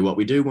 well, do what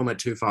we do when we're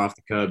too far off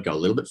the curb, go a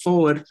little bit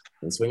forward,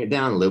 then swing it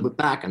down a little bit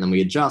back, and then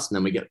we adjust, and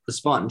then we get the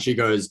spot. And she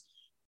goes,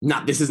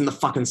 nah, this isn't the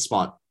fucking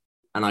spot.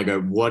 And I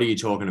go, what are you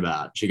talking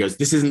about? She goes,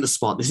 this isn't the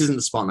spot. This isn't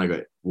the spot. And I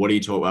go, what are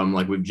you talking about? I'm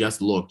like, we've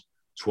just looked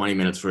 20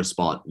 minutes for a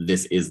spot.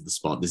 This is the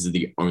spot. This is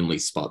the only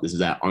spot. This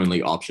is our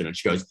only option. And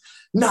she goes,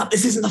 no,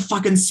 this isn't the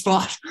fucking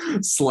spot.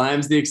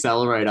 Slams the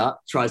accelerator,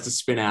 tries to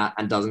spin out,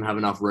 and doesn't have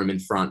enough room in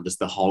front. Just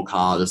the whole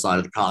car, the side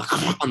of the car,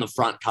 on the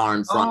front car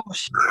in front. Oh,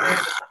 shit.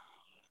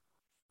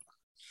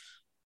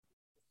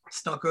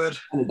 It's not good.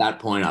 And at that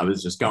point, I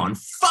was just going,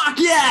 fuck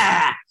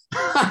yeah!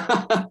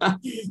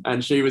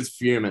 And she was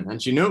fuming,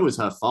 and she knew it was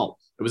her fault.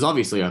 It was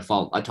obviously her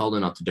fault. I told her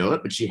not to do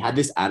it, but she had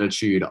this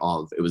attitude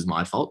of, it was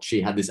my fault.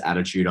 She had this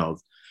attitude of,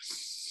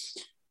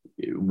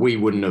 we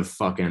wouldn't have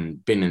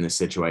fucking been in this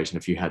situation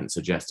if you hadn't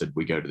suggested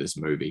we go to this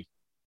movie.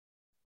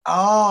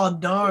 Oh,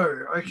 no.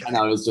 Okay. And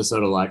I was just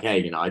sort of like,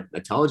 hey, I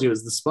told you it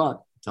was the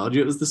spot. I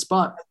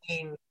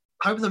mean,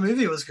 hope the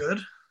movie was good.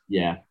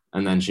 Yeah.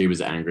 And then she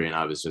was angry, and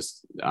I was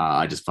just,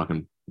 I just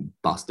fucking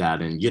bust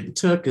out, and you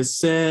took a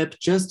sip,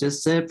 just a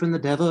sip from the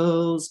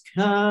devil's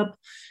cup.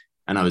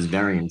 And I was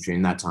very in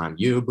tune that time.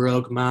 You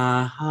broke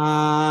my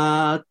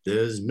heart.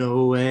 There's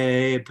no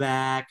way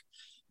back.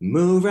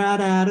 Move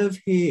right out of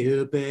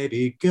here,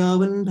 baby.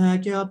 Go and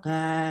pack your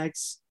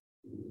bags.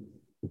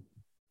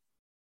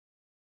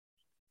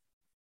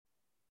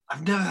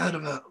 I've never heard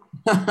of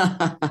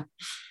it.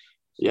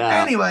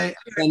 Yeah. Anyway,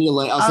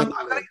 I've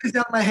got to get this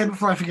out of my head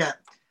before I forget.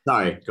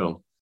 Sorry,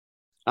 cool.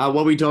 What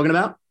were we talking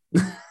about?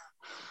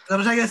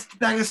 Gotta take us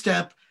back a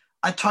step.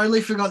 I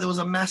totally forgot there was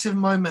a massive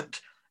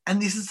moment,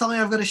 and this is something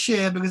I've got to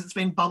share because it's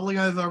been bubbling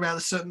over around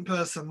a certain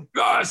person.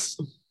 Yes.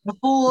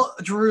 Before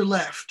Drew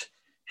left,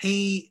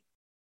 he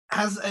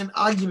has an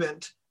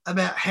argument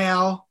about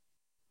how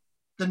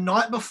the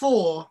night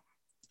before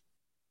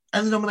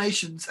at the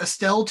nominations,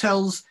 Estelle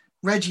tells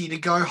Reggie to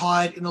go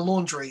hide in the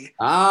laundry.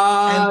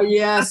 Oh,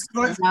 yes.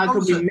 How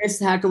could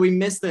we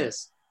miss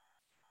this?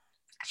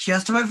 She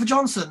has to vote for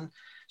Johnson.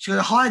 She's going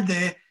to hide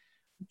there.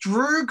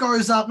 Drew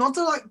goes up, not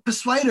to like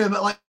persuade her,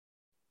 but like.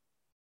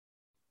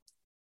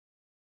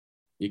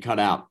 You cut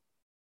out.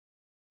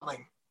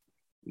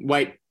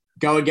 Wait,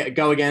 go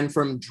again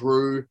from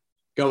Drew.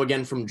 Go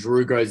again from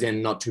Drew goes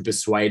in, not to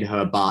persuade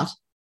her, but.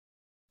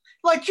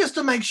 Like just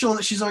to make sure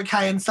that she's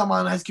okay and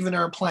someone has given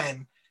her a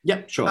plan.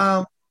 Yep,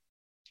 sure.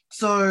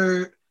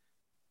 So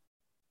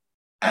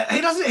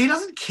he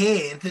doesn't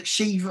care that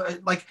she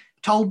like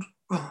told.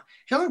 He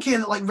doesn't care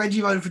that like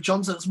Reggie voted for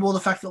Johnson. It's more the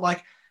fact that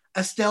like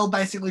Estelle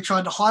basically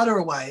tried to hide her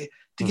away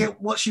to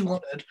get what she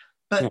wanted.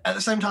 But at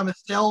the same time,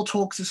 Estelle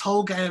talks this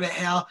whole game about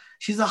how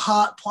she's a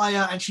heart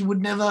player and she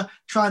would never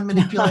try and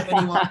manipulate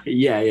anyone.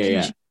 Yeah.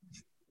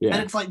 And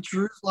it's like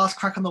Drew's last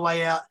crack on the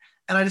way out.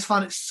 And I just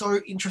find it so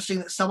interesting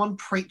that someone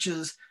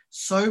preaches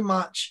so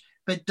much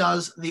but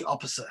does the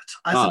opposite.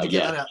 I just have to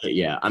get that out.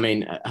 Yeah. I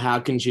mean, how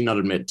can she not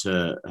admit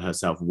to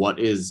herself what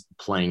is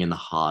playing in the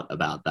heart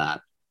about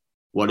that?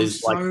 What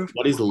is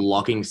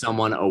locking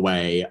someone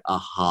away a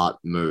heart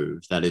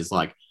move that is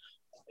like,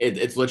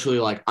 it's literally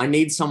like, I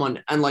need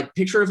someone, and like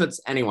picture if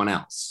it's anyone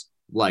else,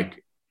 or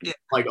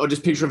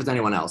just picture if it's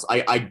anyone else.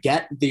 I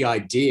get the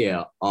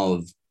idea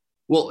of,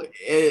 well,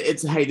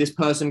 it's, hey, this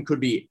person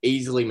could be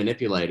easily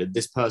manipulated.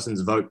 This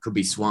person's vote could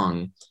be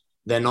swung.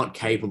 They're not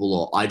capable,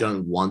 or I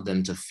don't want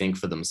them to think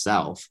for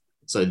themselves.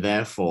 So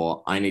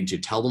therefore, I need to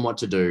tell them what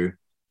to do,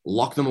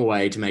 lock them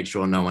away to make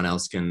sure no one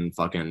else can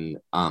fucking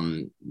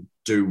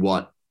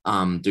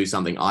do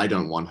something I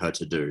don't want her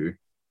to do,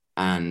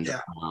 and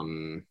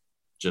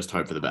just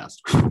hope for the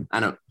best.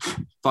 And it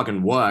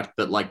fucking worked,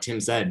 but like Tim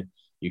said,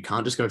 you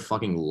can't just go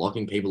fucking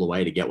locking people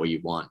away to get what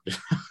you want.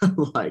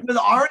 Like, but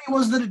the irony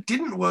was that it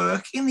didn't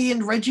work. In the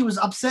end, Reggie was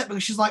upset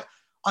because she's like,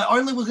 I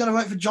only was going to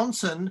vote for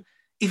Johnson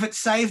if it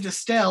saved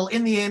Estelle.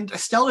 In the end,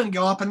 Estelle didn't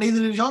go up and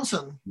neither did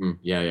Johnson.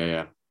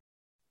 Yeah.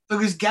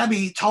 Because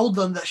Gabby told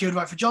them that she would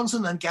vote for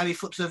Johnson, and Gabby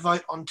flips her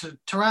vote onto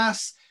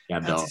Taras.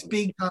 And it's this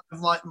big kind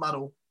of like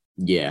muddle.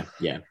 Yeah.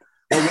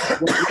 Well,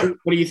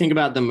 what do you think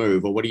about the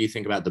move, or what do you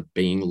think about the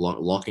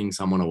locking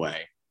someone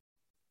away?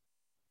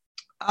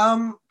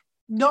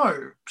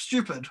 No,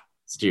 stupid.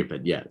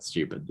 Stupid, yeah.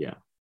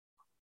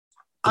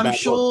 I'm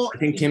sure. I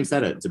think Kim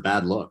said it. It's a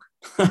bad look.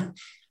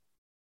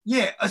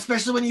 Yeah,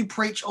 especially when you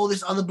preach all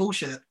this other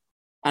bullshit.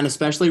 And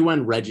especially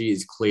when Reggie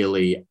is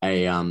clearly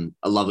a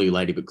lovely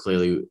lady, but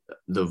clearly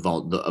the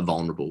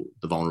vulnerable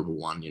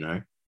one, you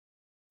know?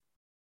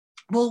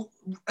 Well,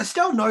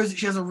 Estelle knows that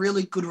she has a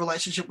really good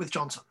relationship with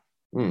Johnson.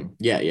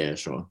 Yeah,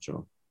 sure.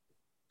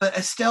 But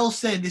Estelle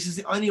said this is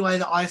the only way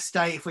that I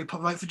stay if we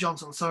vote for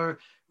Johnson. So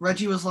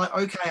Reggie was like,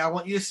 okay, I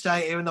want you to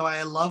stay even though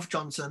I love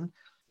Johnson.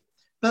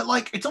 But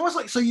like, it's almost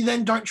like, so you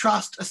then don't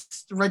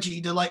trust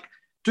Reggie to like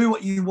do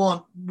what you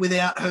want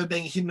without her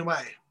being hidden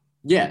away.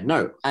 Yeah,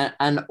 no.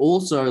 And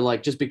also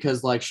like, just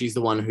because like she's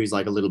the one who's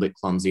like a little bit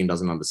clumsy and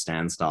doesn't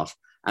understand stuff.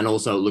 And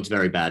also it looks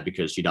very bad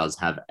because she does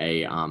have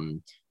a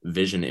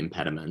vision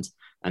impediment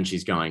and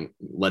she's going,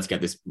 let's get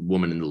this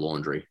woman in the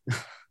laundry.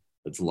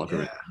 Let's lock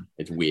her in.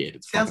 It's weird.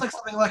 It sounds like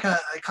something like a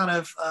kind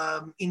of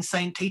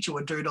insane teacher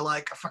would do to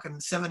like a fucking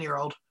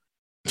 7-year-old.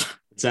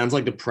 It sounds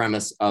like the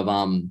premise of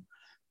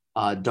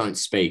Don't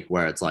Speak,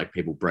 where it's like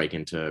people break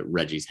into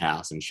Reggie's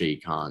house and she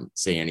can't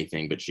see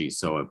anything, but she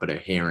saw it, but her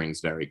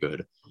hearing's very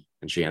good.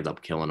 And she ends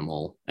up killing them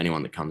all,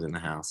 anyone that comes in the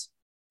house.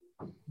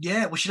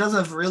 Yeah, well, she does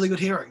have really good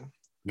hearing.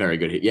 Very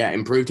good. Yeah,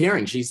 improved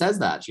hearing. She says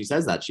that. She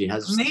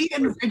has. Me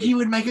and Reggie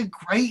would make a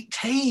great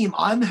team.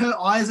 I'm her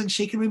eyes and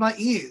she can be my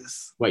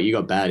ears. Wait, you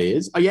got bad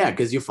ears? Oh, yeah,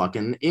 because your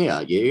fucking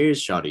ear. Your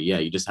ear's shoddy. Yeah,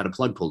 you just had a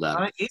plug pulled out.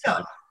 My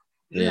ear.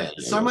 Yeah.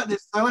 There's so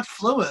much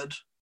fluid.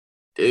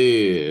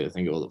 Ew,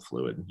 think of all the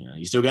fluid. Yeah,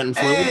 you still getting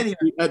fluid? Anyway.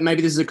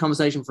 Maybe this is a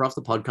conversation for off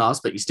the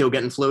podcast, but you're still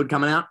getting fluid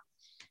coming out?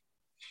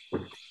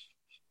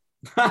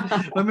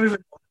 We're moving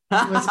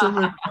on. We're still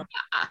moving on.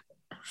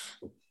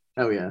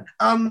 Oh, yeah.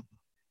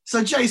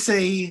 So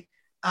JC,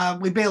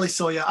 we barely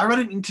saw you. I read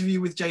an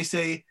interview with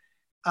JC.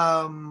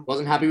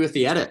 Wasn't happy with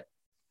the edit.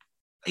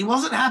 He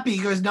wasn't happy.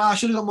 He goes, "No, I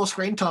should have got more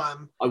screen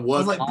time." I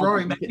was like,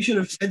 "Bro, maybe you should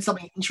have said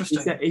something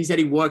interesting." He said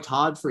he worked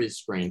hard for his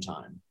screen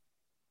time.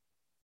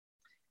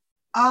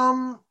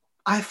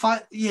 I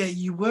find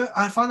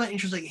that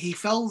interesting. He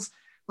felt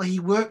like he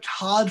worked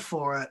hard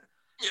for it.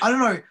 I don't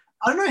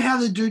know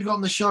how the dude got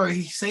on the show.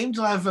 He seemed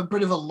to have a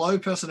bit of a low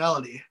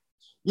personality.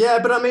 Yeah,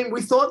 but I mean,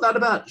 we thought that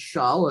about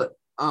Charlotte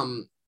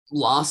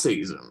last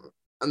season,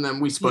 and then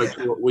we spoke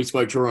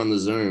to her on the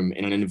Zoom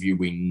in an interview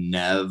we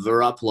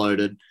never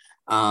uploaded.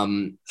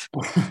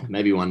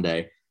 Maybe one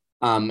day.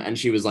 And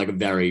she was like a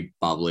very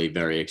bubbly,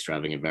 very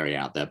extravagant, very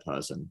out there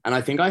person. And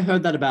I think I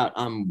heard that about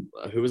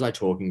who was I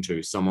talking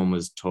to? Someone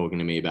was talking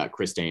to me about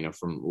Christina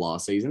from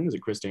last season. Is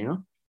it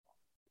Christina?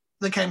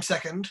 That came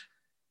second.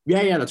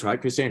 Yeah, that's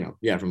right, Christina.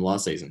 Yeah, from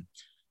last season.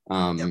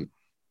 Yep.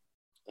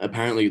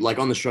 Apparently, like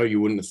on the show,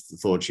 you wouldn't have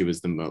thought she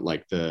was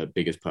the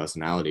biggest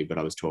personality, but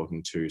I was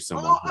talking to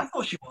someone. I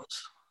thought she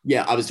was.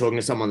 Yeah, I was talking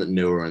to someone that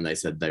knew her, and they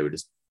said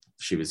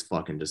she was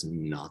fucking just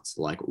nuts,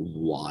 like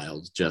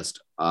wild. Just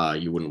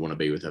you wouldn't want to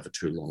be with her for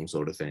too long,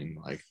 sort of thing.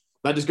 Like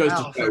that just goes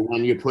to show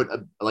when you put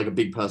a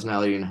big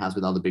personality in a house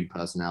with other big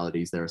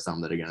personalities, there are some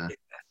that are gonna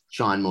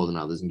shine more than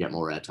others and get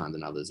more airtime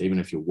than others, even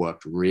if you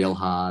worked real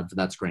hard for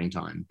that screen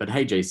time. But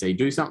hey, JC,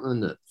 do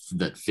something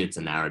that fits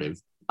a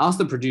narrative. Ask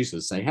the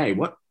producers, say, hey,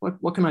 what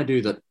can I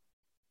do that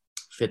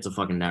fits a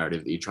fucking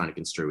narrative that you're trying to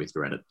construe with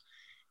your edit?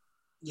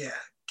 Yeah.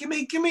 Give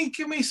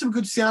me some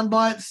good sound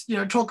bites. You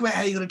know, talk about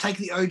how you're going to take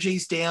the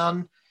OGs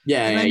down.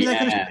 Yeah, maybe they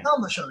could have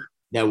on the show.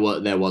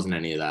 There wasn't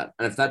any of that.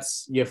 And if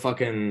that's your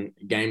fucking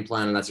game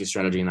plan and that's your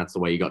strategy and that's the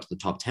way you got to the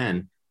top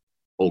 10,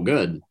 all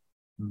good.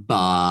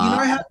 But you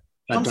know how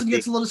Johnson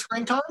gets a lot of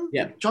screen time?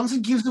 Yeah.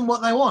 Johnson gives them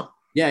what they want.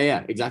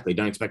 Yeah, exactly.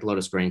 Don't expect a lot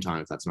of screen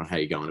time if that's not how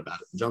you're going about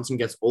it. Johnson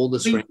gets all the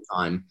screen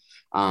time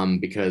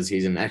because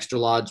he's an extra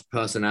large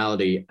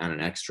personality and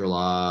an extra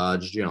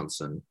large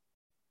Johnson.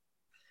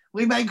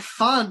 We make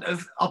fun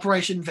of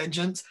Operation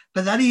Vengeance,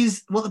 but that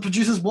is what the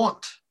producers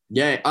want.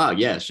 Yeah. Oh,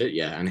 yeah. Shit.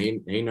 Yeah. And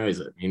he knows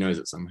it. He knows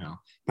it somehow.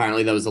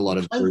 Apparently, there was a lot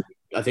of.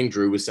 I think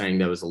Drew was saying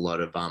there was a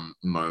lot of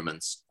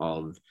moments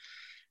of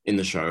in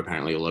the show.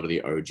 Apparently, a lot of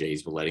the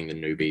OGs were letting the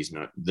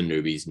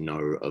newbies know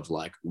of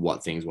like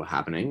what things were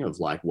happening, of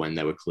like when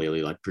there were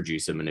clearly like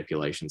producer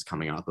manipulations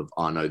coming up of,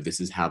 oh no, this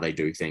is how they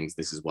do things.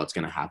 This is what's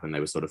going to happen. They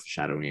were sort of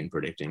foreshadowing and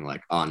predicting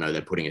like, oh no,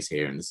 they're putting us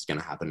here and this is going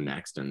to happen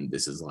next. And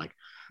this is like,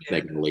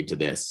 they're going to lead to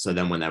this. So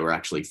then when they were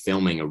actually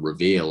filming a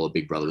reveal or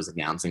Big Brother was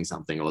announcing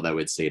something or they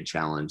would see a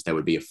challenge, there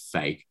would be a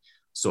fake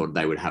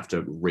they would have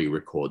to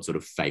re-record sort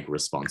of fake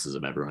responses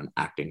of everyone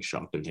acting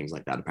shocked and things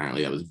like that.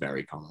 Apparently that was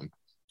very common.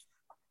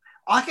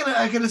 I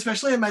can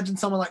especially imagine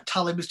someone like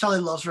Tully, because Tully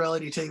loves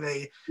reality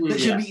TV, that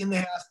should be in the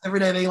house every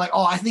day being like,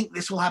 oh, I think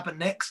this will happen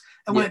next.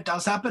 And when it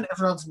does happen,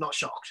 everyone's not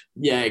shocked.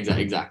 Yeah,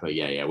 exactly.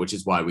 Yeah. Which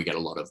is why we get a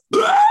lot of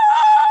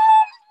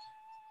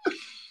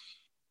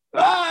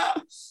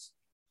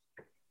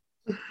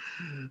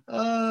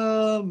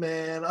oh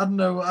man, I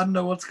don't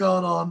know what's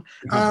going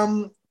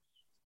on.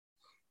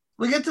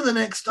 We get to the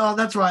next. Oh,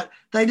 that's right.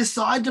 They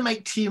decide to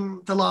make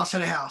Tim the last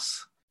head of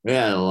house.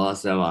 Yeah, the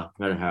last ever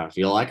head of house.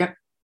 You like it?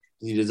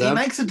 Does he deserve? He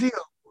makes a deal.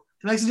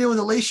 He makes a deal with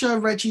Alicia,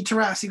 Reggie,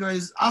 Taras. He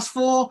goes, us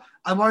four,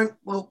 I won't.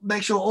 We'll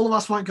make sure all of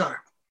us won't go.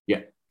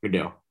 Yeah, good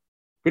deal.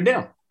 Good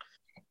deal.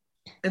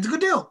 It's a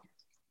good deal.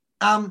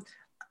 Um,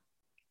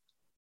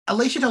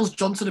 Alicia tells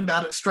Johnson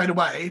about it straight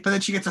away, but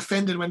then she gets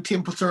offended when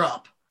Tim puts her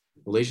up.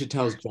 Alicia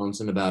tells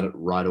Johnson about it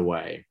right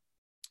away.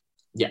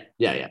 Yeah.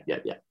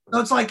 So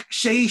it's like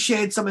she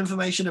shared some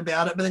information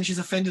about it, but then she's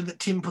offended that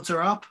Tim puts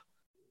her up.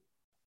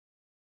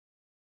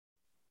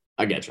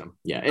 I get you.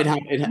 Yeah, it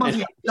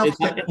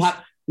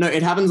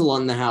happens a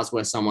lot in the house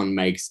where someone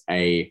makes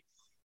a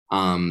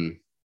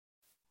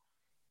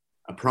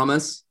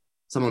promise,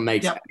 someone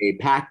makes a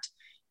pact,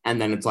 and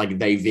then it's like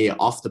they veer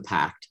off the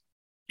pact.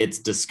 It's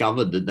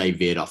discovered that they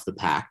veered off the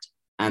pact,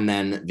 and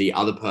then the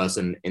other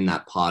person in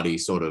that party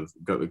sort of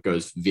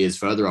veers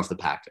further off the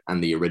pact,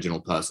 and the original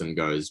person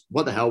goes,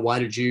 "What the hell? Why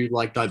did you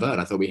like divert?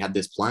 I thought we had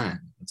this plan."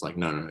 It's like,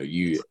 no.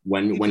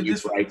 When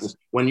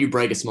you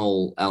break a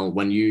small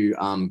when you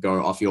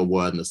go off your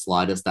word in the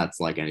slightest, that's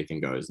like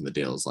anything goes, and the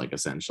deal's like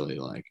essentially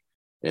like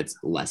it's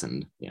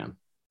lessened. Yeah.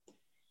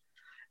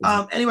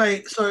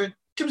 Anyway, so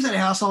Tim's at a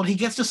household. He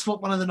gets to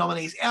swap one of the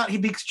nominees out. He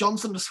picks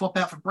Johnson to swap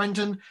out for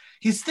Brenton.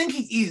 His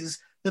thinking is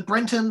that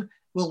Brenton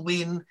will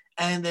win,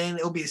 and then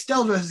it'll be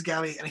Estelle versus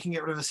Gabby, and he can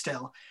get rid of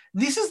Estelle.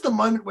 This is the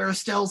moment where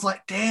Estelle's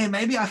like, damn,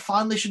 maybe I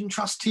finally shouldn't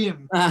trust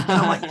Tim. And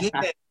I'm like,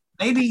 yeah,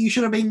 maybe you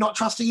should have been not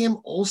trusting him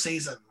all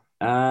season.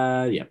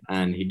 Yeah,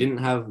 and he didn't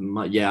have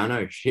much. Yeah, I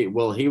know.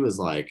 He was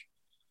like,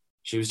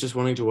 she was just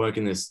wanting to work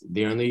in this.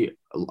 The only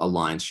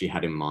alliance she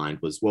had in mind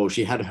was, well,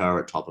 she had her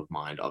at top of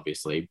mind,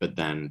 obviously, but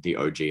then the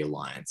OG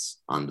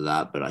alliance under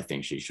that. But I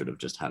think she should have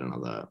just had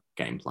another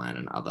game plan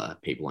and other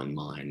people in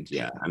mind.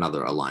 Yeah, and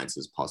other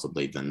alliances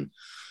possibly. Then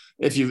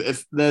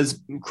if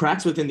there's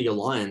cracks within the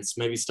alliance,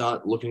 maybe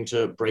start looking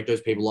to break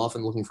those people off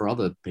and looking for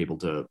other people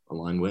to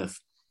align with.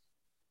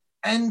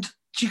 And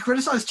she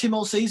criticized Tim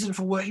all season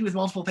for working with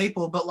multiple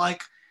people, but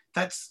like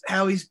that's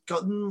how he's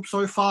gotten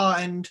so far.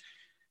 And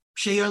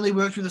she only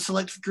worked with a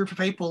select group of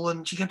people,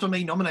 and she kept on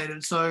being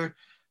nominated. So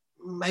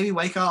maybe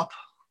wake up.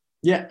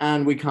 Yeah,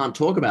 and we can't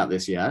talk about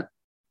this yet.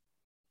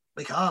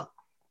 We can't.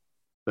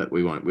 But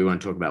we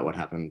won't talk about what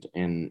happened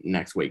in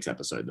next week's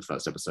episode, the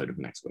first episode of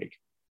next week.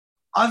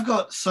 I've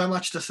got so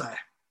much to say.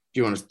 Do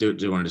you want to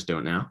just do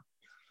it now?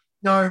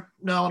 No,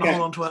 I want to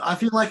hold on to it. I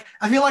feel like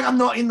I'm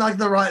not in like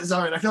the right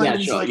zone. I feel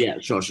like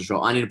sure.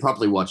 I need to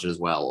properly watch it as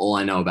well. All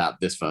I know about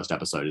this first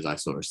episode is I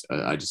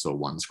just saw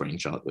one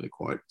screenshot with a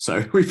quote,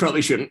 so we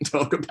probably shouldn't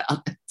talk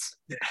about it.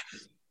 Yeah.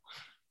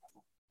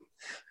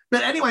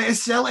 But anyway,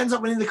 Estelle ends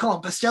up winning the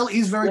comp. Estelle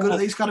is very good at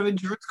these kind of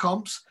endurance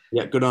comps.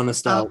 Yeah, good on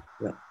Estelle.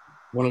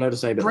 Wanted her to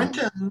say, but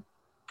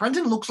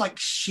Brenton looks like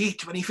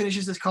shit when he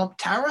finishes this comp.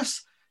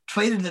 Taras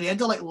tweeted that he had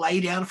to like lay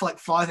down for like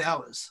 5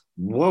 hours.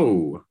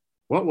 Whoa.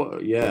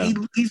 What? Yeah.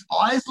 His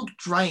eyes look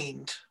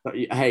drained.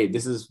 Hey,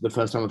 this is the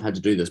first time I've had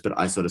to do this, but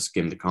I sort of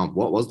skimmed the comp.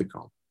 What was the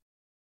comp?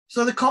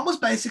 So the comp was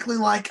basically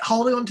like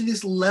holding onto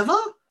this lever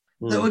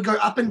that would go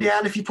up and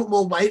down if you put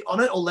more weight on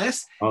it or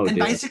less.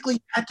 Basically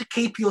you had to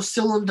keep your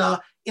cylinder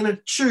in a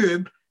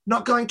tube,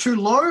 not going too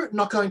low,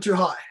 not going too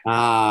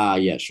high.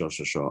 Yeah, sure.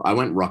 I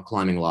went rock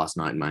climbing last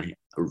night and my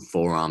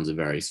forearms are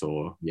very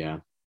sore. Yeah.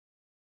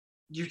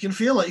 You can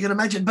feel it, you can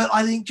imagine. But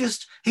I think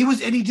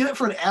he did it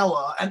for an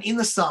hour and in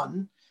the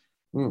sun.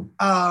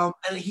 And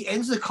he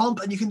ends the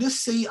comp and you can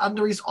just see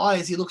under his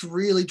eyes he looks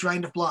really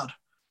drained of blood.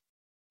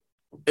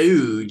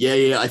 Ooh,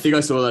 yeah. I think I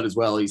saw that as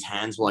well. His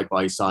hands were like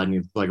by his side and he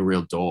looked like a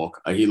real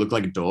dork. He looked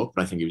like a dork,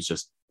 but I think he was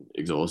just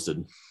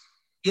exhausted.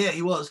 Yeah,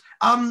 he was.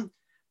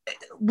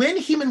 When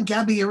him and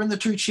Gabby are in the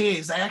two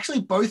chairs, they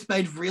actually both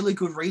made really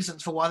good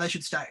reasons for why they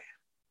should stay.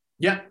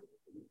 Yeah.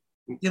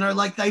 You know,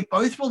 like they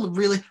both will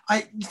really.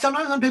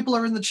 Sometimes when people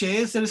are in the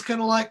chairs, they're just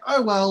kind of like,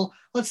 oh well,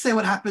 let's see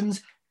what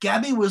happens.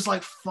 Gabby was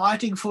like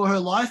fighting for her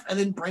life, and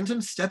then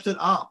Brenton stepped it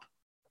up.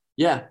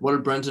 Yeah, what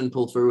did Brenton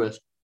pull through with?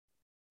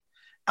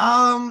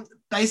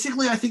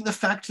 Basically, I think the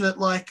fact that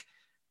like,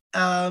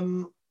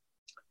 the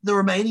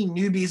remaining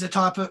newbies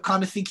are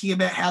kind of thinking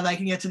about how they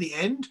can get to the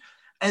end,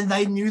 and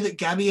they knew that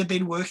Gabby had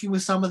been working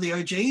with some of the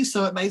OGs,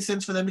 so it made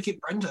sense for them to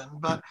keep Brenton.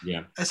 But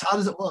as hard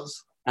as it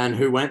was, and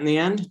who went in the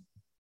end?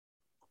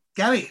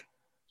 Gabby.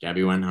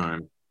 Gabby went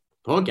home.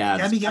 Poor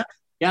Gabs.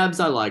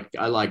 Gabs, I like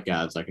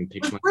Gabs. I can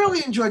picture. I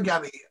really enjoyed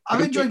Gabby. I've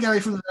enjoyed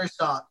Gabby from the very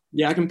start.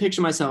 Yeah, I can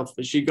picture myself.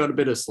 She got a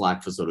bit of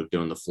slack for sort of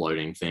doing the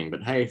floating thing,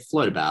 but hey,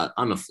 float about.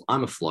 I'm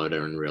a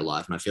floater in real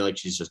life, and I feel like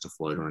she's just a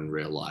floater in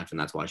real life, and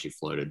that's why she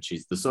floated.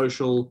 She's the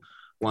social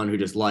one who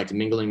just liked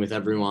mingling with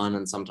everyone,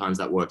 and sometimes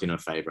that worked in her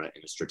favor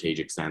in a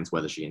strategic sense,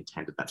 whether she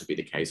intended that to be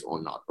the case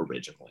or not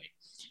originally.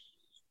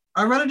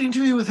 I read an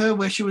interview with her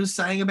where she was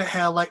saying about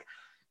how, like,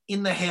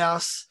 in the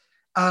house,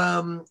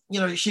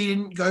 she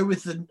didn't go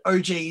with the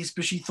OGs,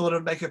 but she thought it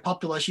would make her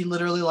popular. She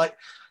literally like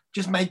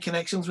just made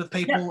connections with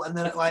people, and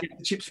then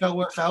the chips fell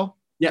where it fell.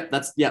 Yeah,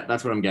 that's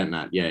what I'm getting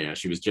at. Yeah.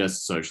 She was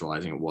just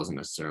socializing. It wasn't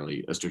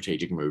necessarily a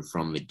strategic move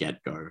from the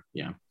get-go.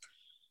 Yeah.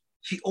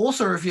 She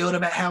also revealed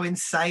about how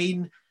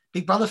insane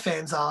Big Brother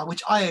fans are,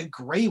 which I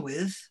agree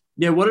with.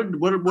 Yeah, what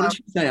did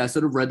she say? I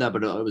sort of read that,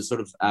 but it was sort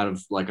of I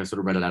sort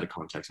of read it out of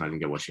context and I didn't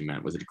get what she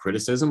meant. Was it a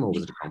criticism or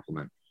was it a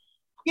compliment?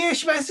 Yeah,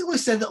 she basically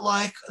said that,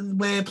 like,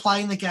 we're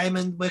playing the game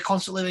and we're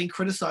constantly being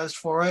criticized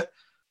for it.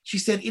 she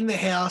said in the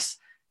house,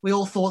 we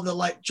all thought that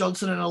like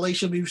Johnson and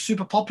Alicia would be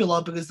super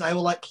popular because they were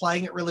like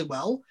playing it really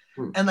well.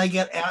 And they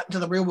get out into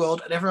the real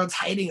world and everyone's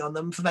hating on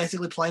them for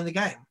basically playing the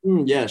game.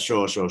 Yeah,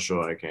 sure.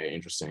 Okay,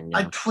 interesting. Yeah.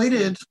 I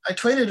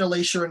tweeted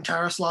Alicia and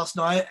Taras last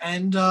night,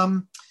 and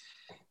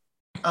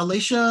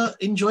Alicia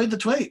enjoyed the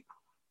tweet.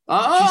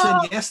 She said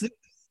yes.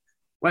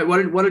 Wait,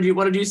 what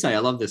did you say? I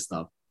love this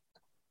stuff.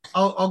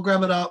 I'll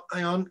grab it up.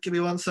 Hang on, give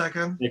me 1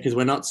 second. Yeah, because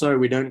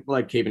we don't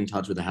like keep in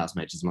touch with the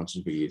housemates as much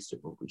as we used to,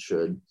 but we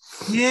should.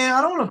 Yeah,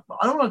 I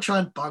don't want to try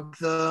and bug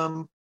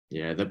them.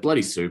 Yeah, they're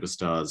bloody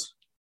superstars.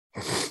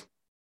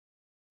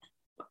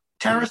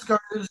 Taras goes,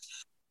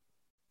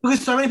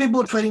 because so many people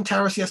were tweeting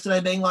Taras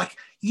yesterday being like,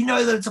 you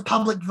know that it's a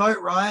public vote,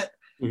 right?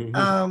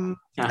 Mm-hmm.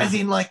 As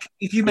in, like,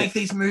 if you make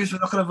these moves, we're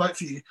not going to vote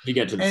for you. You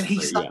get to the and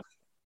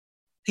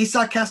he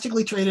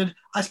sarcastically tweeted,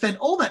 I spent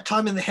all that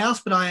time in the house,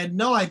 but I had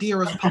no idea it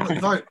was a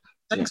public vote.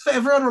 Thanks for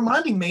everyone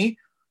reminding me.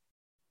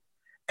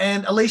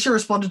 And Alicia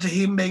responded to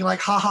him being like,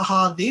 ha ha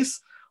ha,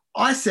 this.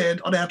 I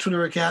said on our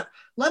Twitter account,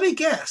 let me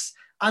guess,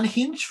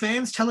 unhinged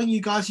fans telling you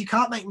guys you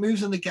can't make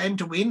moves in the game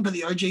to win, but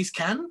the OGs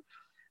can?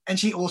 And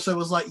she also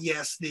was like,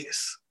 yes,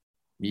 this.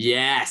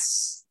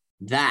 Yes,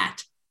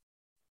 that.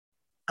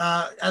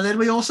 And then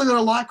we also got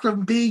a like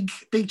from Big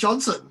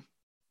Johnson.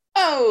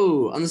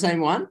 Oh, on the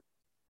same one?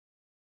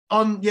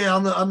 On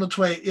the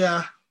tweet,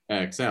 yeah.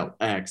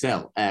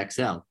 XLJ.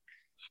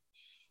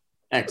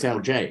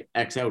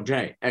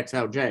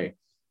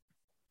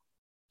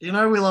 You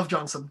know we love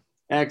Johnson.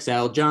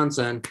 XL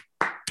Johnson.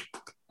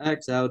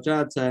 That's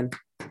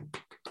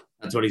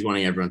what he's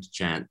wanting everyone to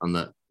chant in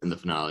the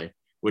finale,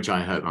 which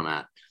I hope I'm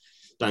at.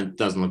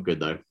 Doesn't look good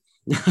though.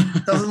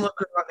 Doesn't look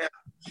good right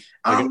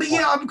now. But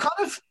yeah,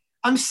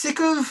 I'm sick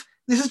of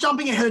this. Is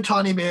jumping ahead a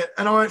tiny bit,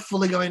 and I won't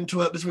fully go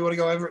into it because we want to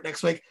go over it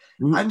next week.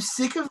 I'm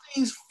sick of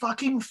these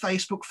fucking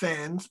Facebook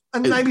fans,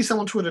 and maybe some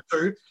on Twitter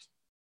too,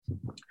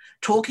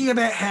 talking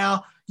about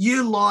how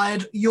you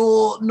lied,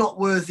 you're not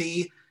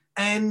worthy,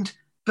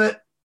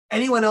 but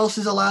anyone else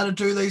is allowed to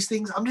do these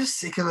things. I'm just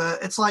sick of it.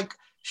 It's like,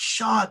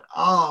 shut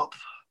up.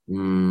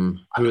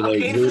 I'm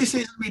keen for this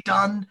season to be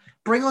done.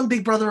 Bring on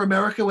Big Brother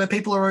America where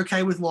people are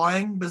okay with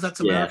lying because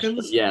that's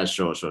Americans. Yeah,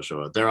 sure.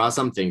 There are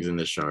some things in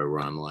the show where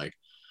I'm like,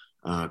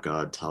 oh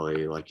God,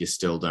 Tully, like you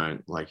still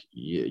don't, like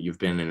you've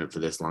been in it for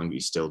this long, but you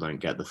still don't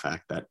get the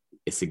fact that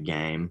it's a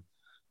game.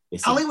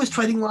 Tully was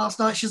tweeting last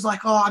night. She's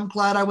like, oh, I'm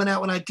glad I went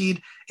out when I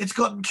did. It's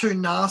gotten too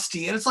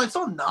nasty. And it's like, it's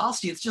not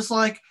nasty. It's just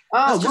like,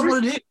 that's just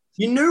what it is.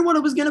 You knew what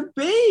it was going to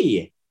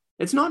be.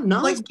 It's not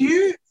nasty. Like,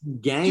 do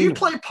you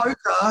play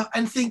poker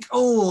and think,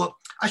 oh,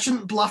 I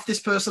shouldn't bluff this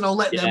person, I'll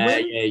let them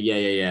win?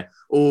 Yeah.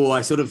 Oh,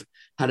 I sort of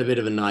had a bit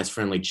of a nice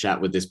friendly chat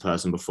with this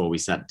person before we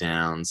sat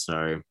down.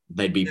 So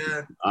they'd be,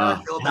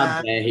 how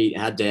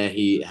dare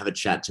he have a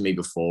chat to me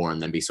before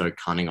and then be so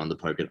cunning on the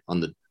poker,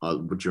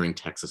 during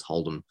Texas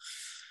Hold'em.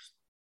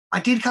 I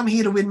did come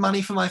here to win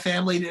money for my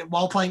family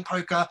while playing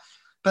poker,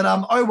 but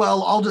oh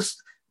well, I'll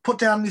just put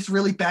down this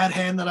really bad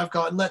hand that I've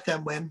got and let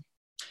them win.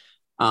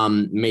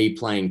 Me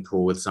playing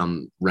pool with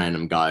some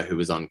random guy who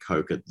was on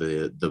coke at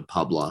the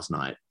pub last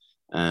night.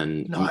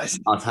 And nice.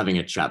 Us having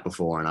a chat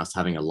before and us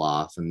having a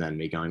laugh and then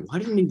me going, why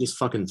didn't he just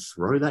fucking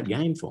throw that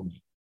game for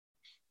me?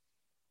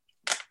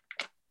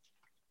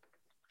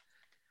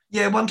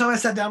 Yeah, one time I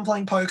sat down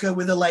playing poker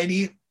with a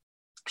lady.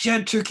 She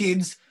had 2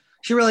 kids.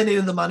 She really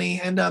needed the money.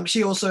 And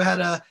she also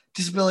had a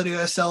disability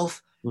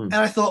herself. And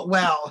I thought,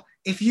 wow,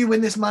 if you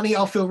win this money,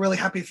 I'll feel really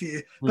happy for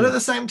you. But at the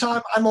same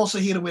time, I'm also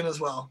here to win as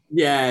well.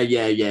 Yeah,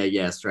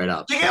 straight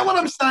up. Do you get what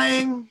I'm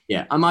saying?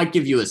 Yeah, I might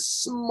give you a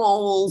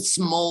small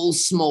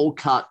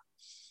cut.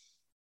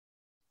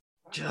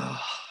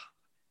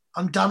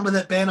 I'm done with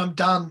it, Ben. I'm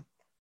done.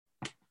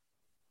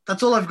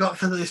 That's all I've got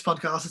for this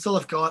podcast. That's all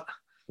I've got.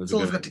 That's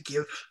all I've got to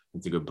give.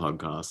 It's a good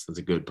podcast. It's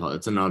a good pod.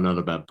 It's not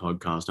a bad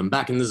podcast. I'm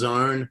back in the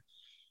zone.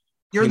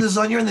 You're in the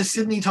zone. You're in the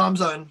Sydney time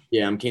zone.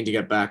 Yeah, I'm keen to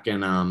get back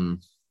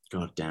and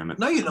God damn it.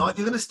 No, you're not.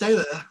 You're going to stay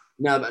there.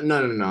 No.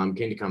 I'm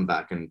keen to come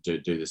back and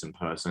do this in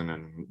person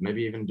and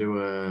maybe even do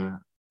a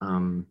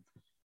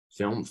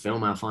film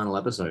our final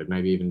episode.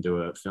 Maybe even do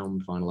a film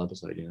final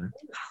episode.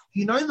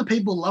 You know the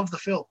people love the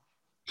film.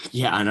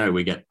 Yeah, I know.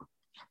 We get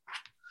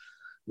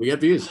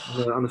views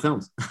on the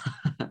films.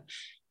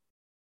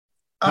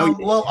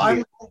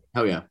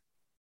 Hell yeah.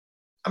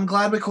 I'm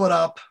glad we caught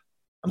up.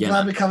 I'm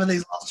glad we covered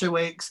these last 2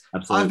 weeks.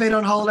 Absolutely. I've been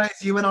on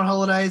holidays. You went on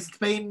holidays. It's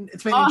been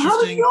interesting. How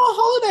was your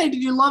holiday?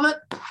 Did you love it?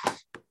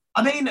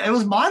 I mean,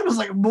 mine was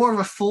like more of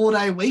a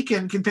 4-day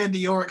weekend compared to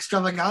your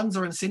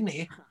extravaganza in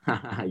Sydney.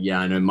 Yeah,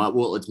 I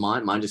know. It's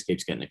mine. Mine just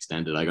keeps getting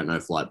extended. I got no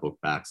flight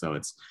booked back, so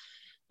it's.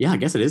 Yeah, I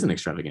guess it is an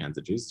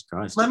extravaganza. Jesus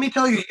Christ. Let me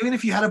tell you, even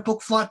if you had a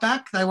book flight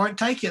back, they won't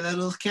take you.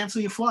 They'll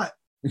cancel your flight.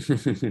 So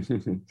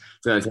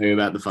I tell you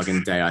about the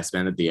fucking day I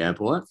spent at the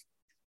airport?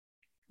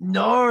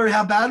 No,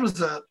 how bad was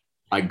it?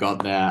 I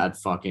got there at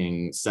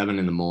fucking 7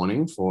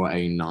 a.m. for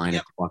a 9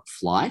 o'clock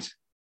flight.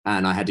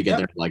 And I had to get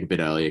there like a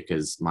bit earlier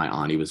because my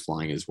auntie was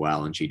flying as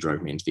well and she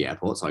drove me into the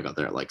airport. So I got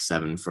there at like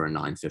 7 for a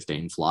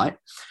 9:15 flight.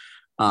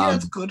 Yeah,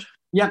 that's good.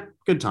 Yeah,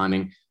 good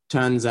timing.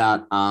 turns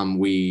out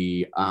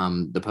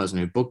the person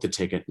who booked the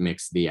ticket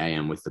mixed the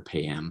AM with the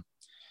PM.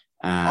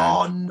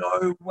 Oh,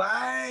 no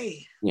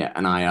way. Yeah,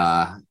 and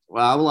I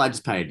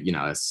just paid,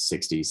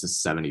 $60 to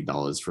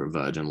 $70 for a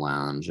Virgin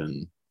Lounge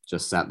and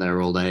just sat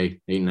there all day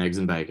eating eggs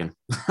and bacon.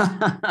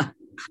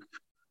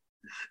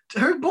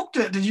 Who booked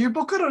it? Did you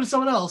book it or did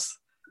someone else?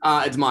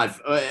 It's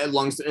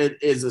it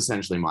is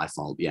essentially my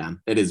fault. Yeah,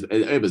 it is.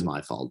 It was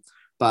my fault.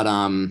 But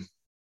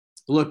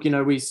look,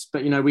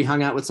 we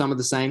hung out with some of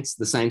the Saints.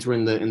 The Saints were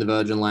in the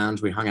Virgin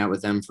Lounge. We hung out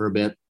with them for a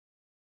bit.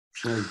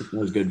 It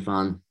was good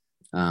fun.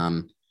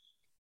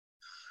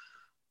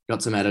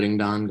 Got some editing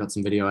done. Got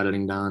some video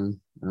editing done.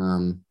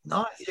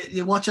 No,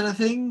 you watch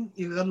anything?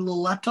 You got a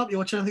little laptop? You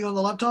watch anything on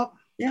the laptop?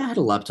 Yeah, I had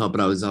a laptop, but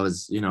I was,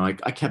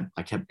 I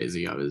kept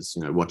busy. I was,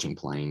 watching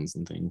planes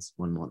and things.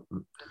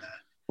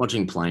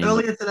 Watching planes.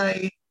 Earlier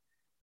today,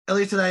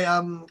 we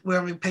were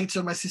having pizza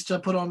and my sister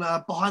put on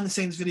a behind the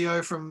scenes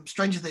video from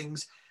Stranger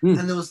Things, and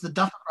there was the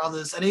Duffer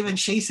Brothers, and even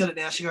she said it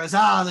now. She goes,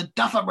 the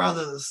Duffer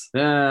Brothers.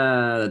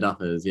 Yeah, the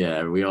Duffers.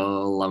 Yeah, we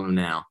all love them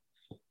now.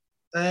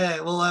 Yeah,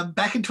 well,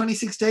 back in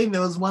 2016,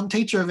 there was one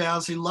teacher of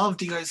ours who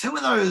loved. He goes, "Who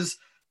are those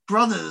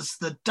brothers?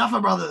 The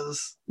Duffer Brothers."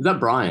 Is that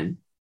Brian?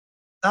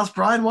 That's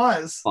Brian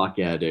Wise. Fuck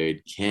yeah,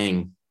 dude.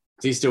 King.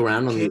 Is he still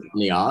around on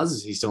the R's?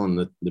 Is he still on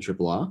the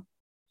Triple R?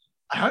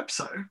 I hope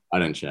so. I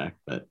don't check,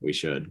 but we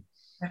should.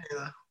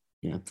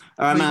 Yeah.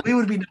 All right, man. We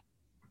would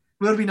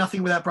be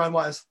nothing without Brian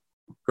Wise.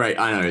 Great.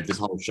 I know this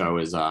whole show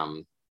is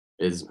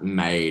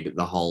made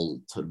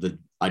the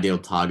ideal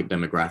target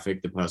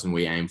demographic, the person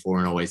we aim for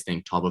and always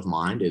think top of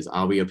mind is,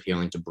 are we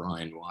appealing to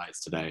Brian Wise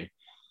today?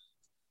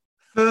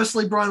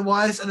 Firstly, Brian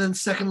Wise, and then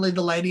secondly,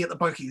 the lady at the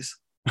pokies.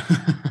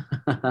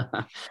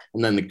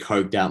 And then the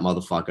coked out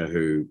motherfucker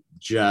who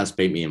just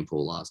beat me in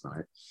pool last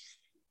night.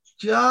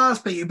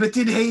 Just beat you. But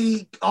did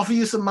he offer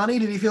you some money?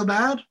 Did he feel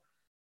bad?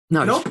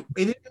 No. Nope.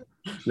 He didn't.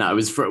 No, it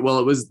was free. Well,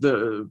 it was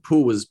the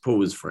pool was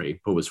free.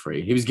 Pool was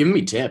free. He was giving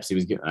me tips. He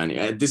was giving.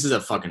 This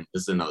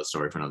is another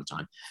story for another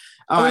time.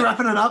 Are we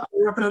wrapping it up?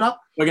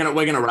 We're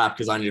gonna wrap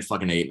because I need to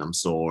fucking eat and I'm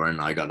sore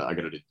and I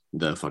gotta do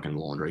the fucking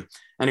laundry.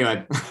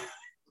 Anyway.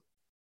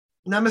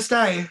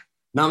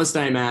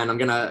 Namaste, man. I'm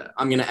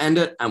gonna end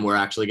it, and we're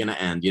actually gonna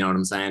end. You know what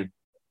I'm saying?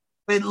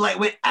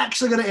 We're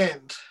actually gonna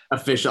end.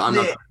 Official. I'm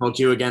not gonna talk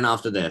to you again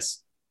after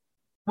this.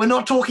 We're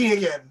not talking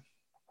again.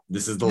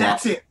 This is the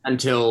last. That's it.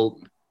 Until.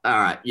 All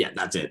right. Yeah,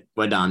 that's it.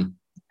 We're done.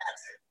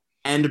 That's it.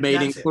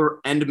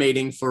 End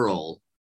meeting for all.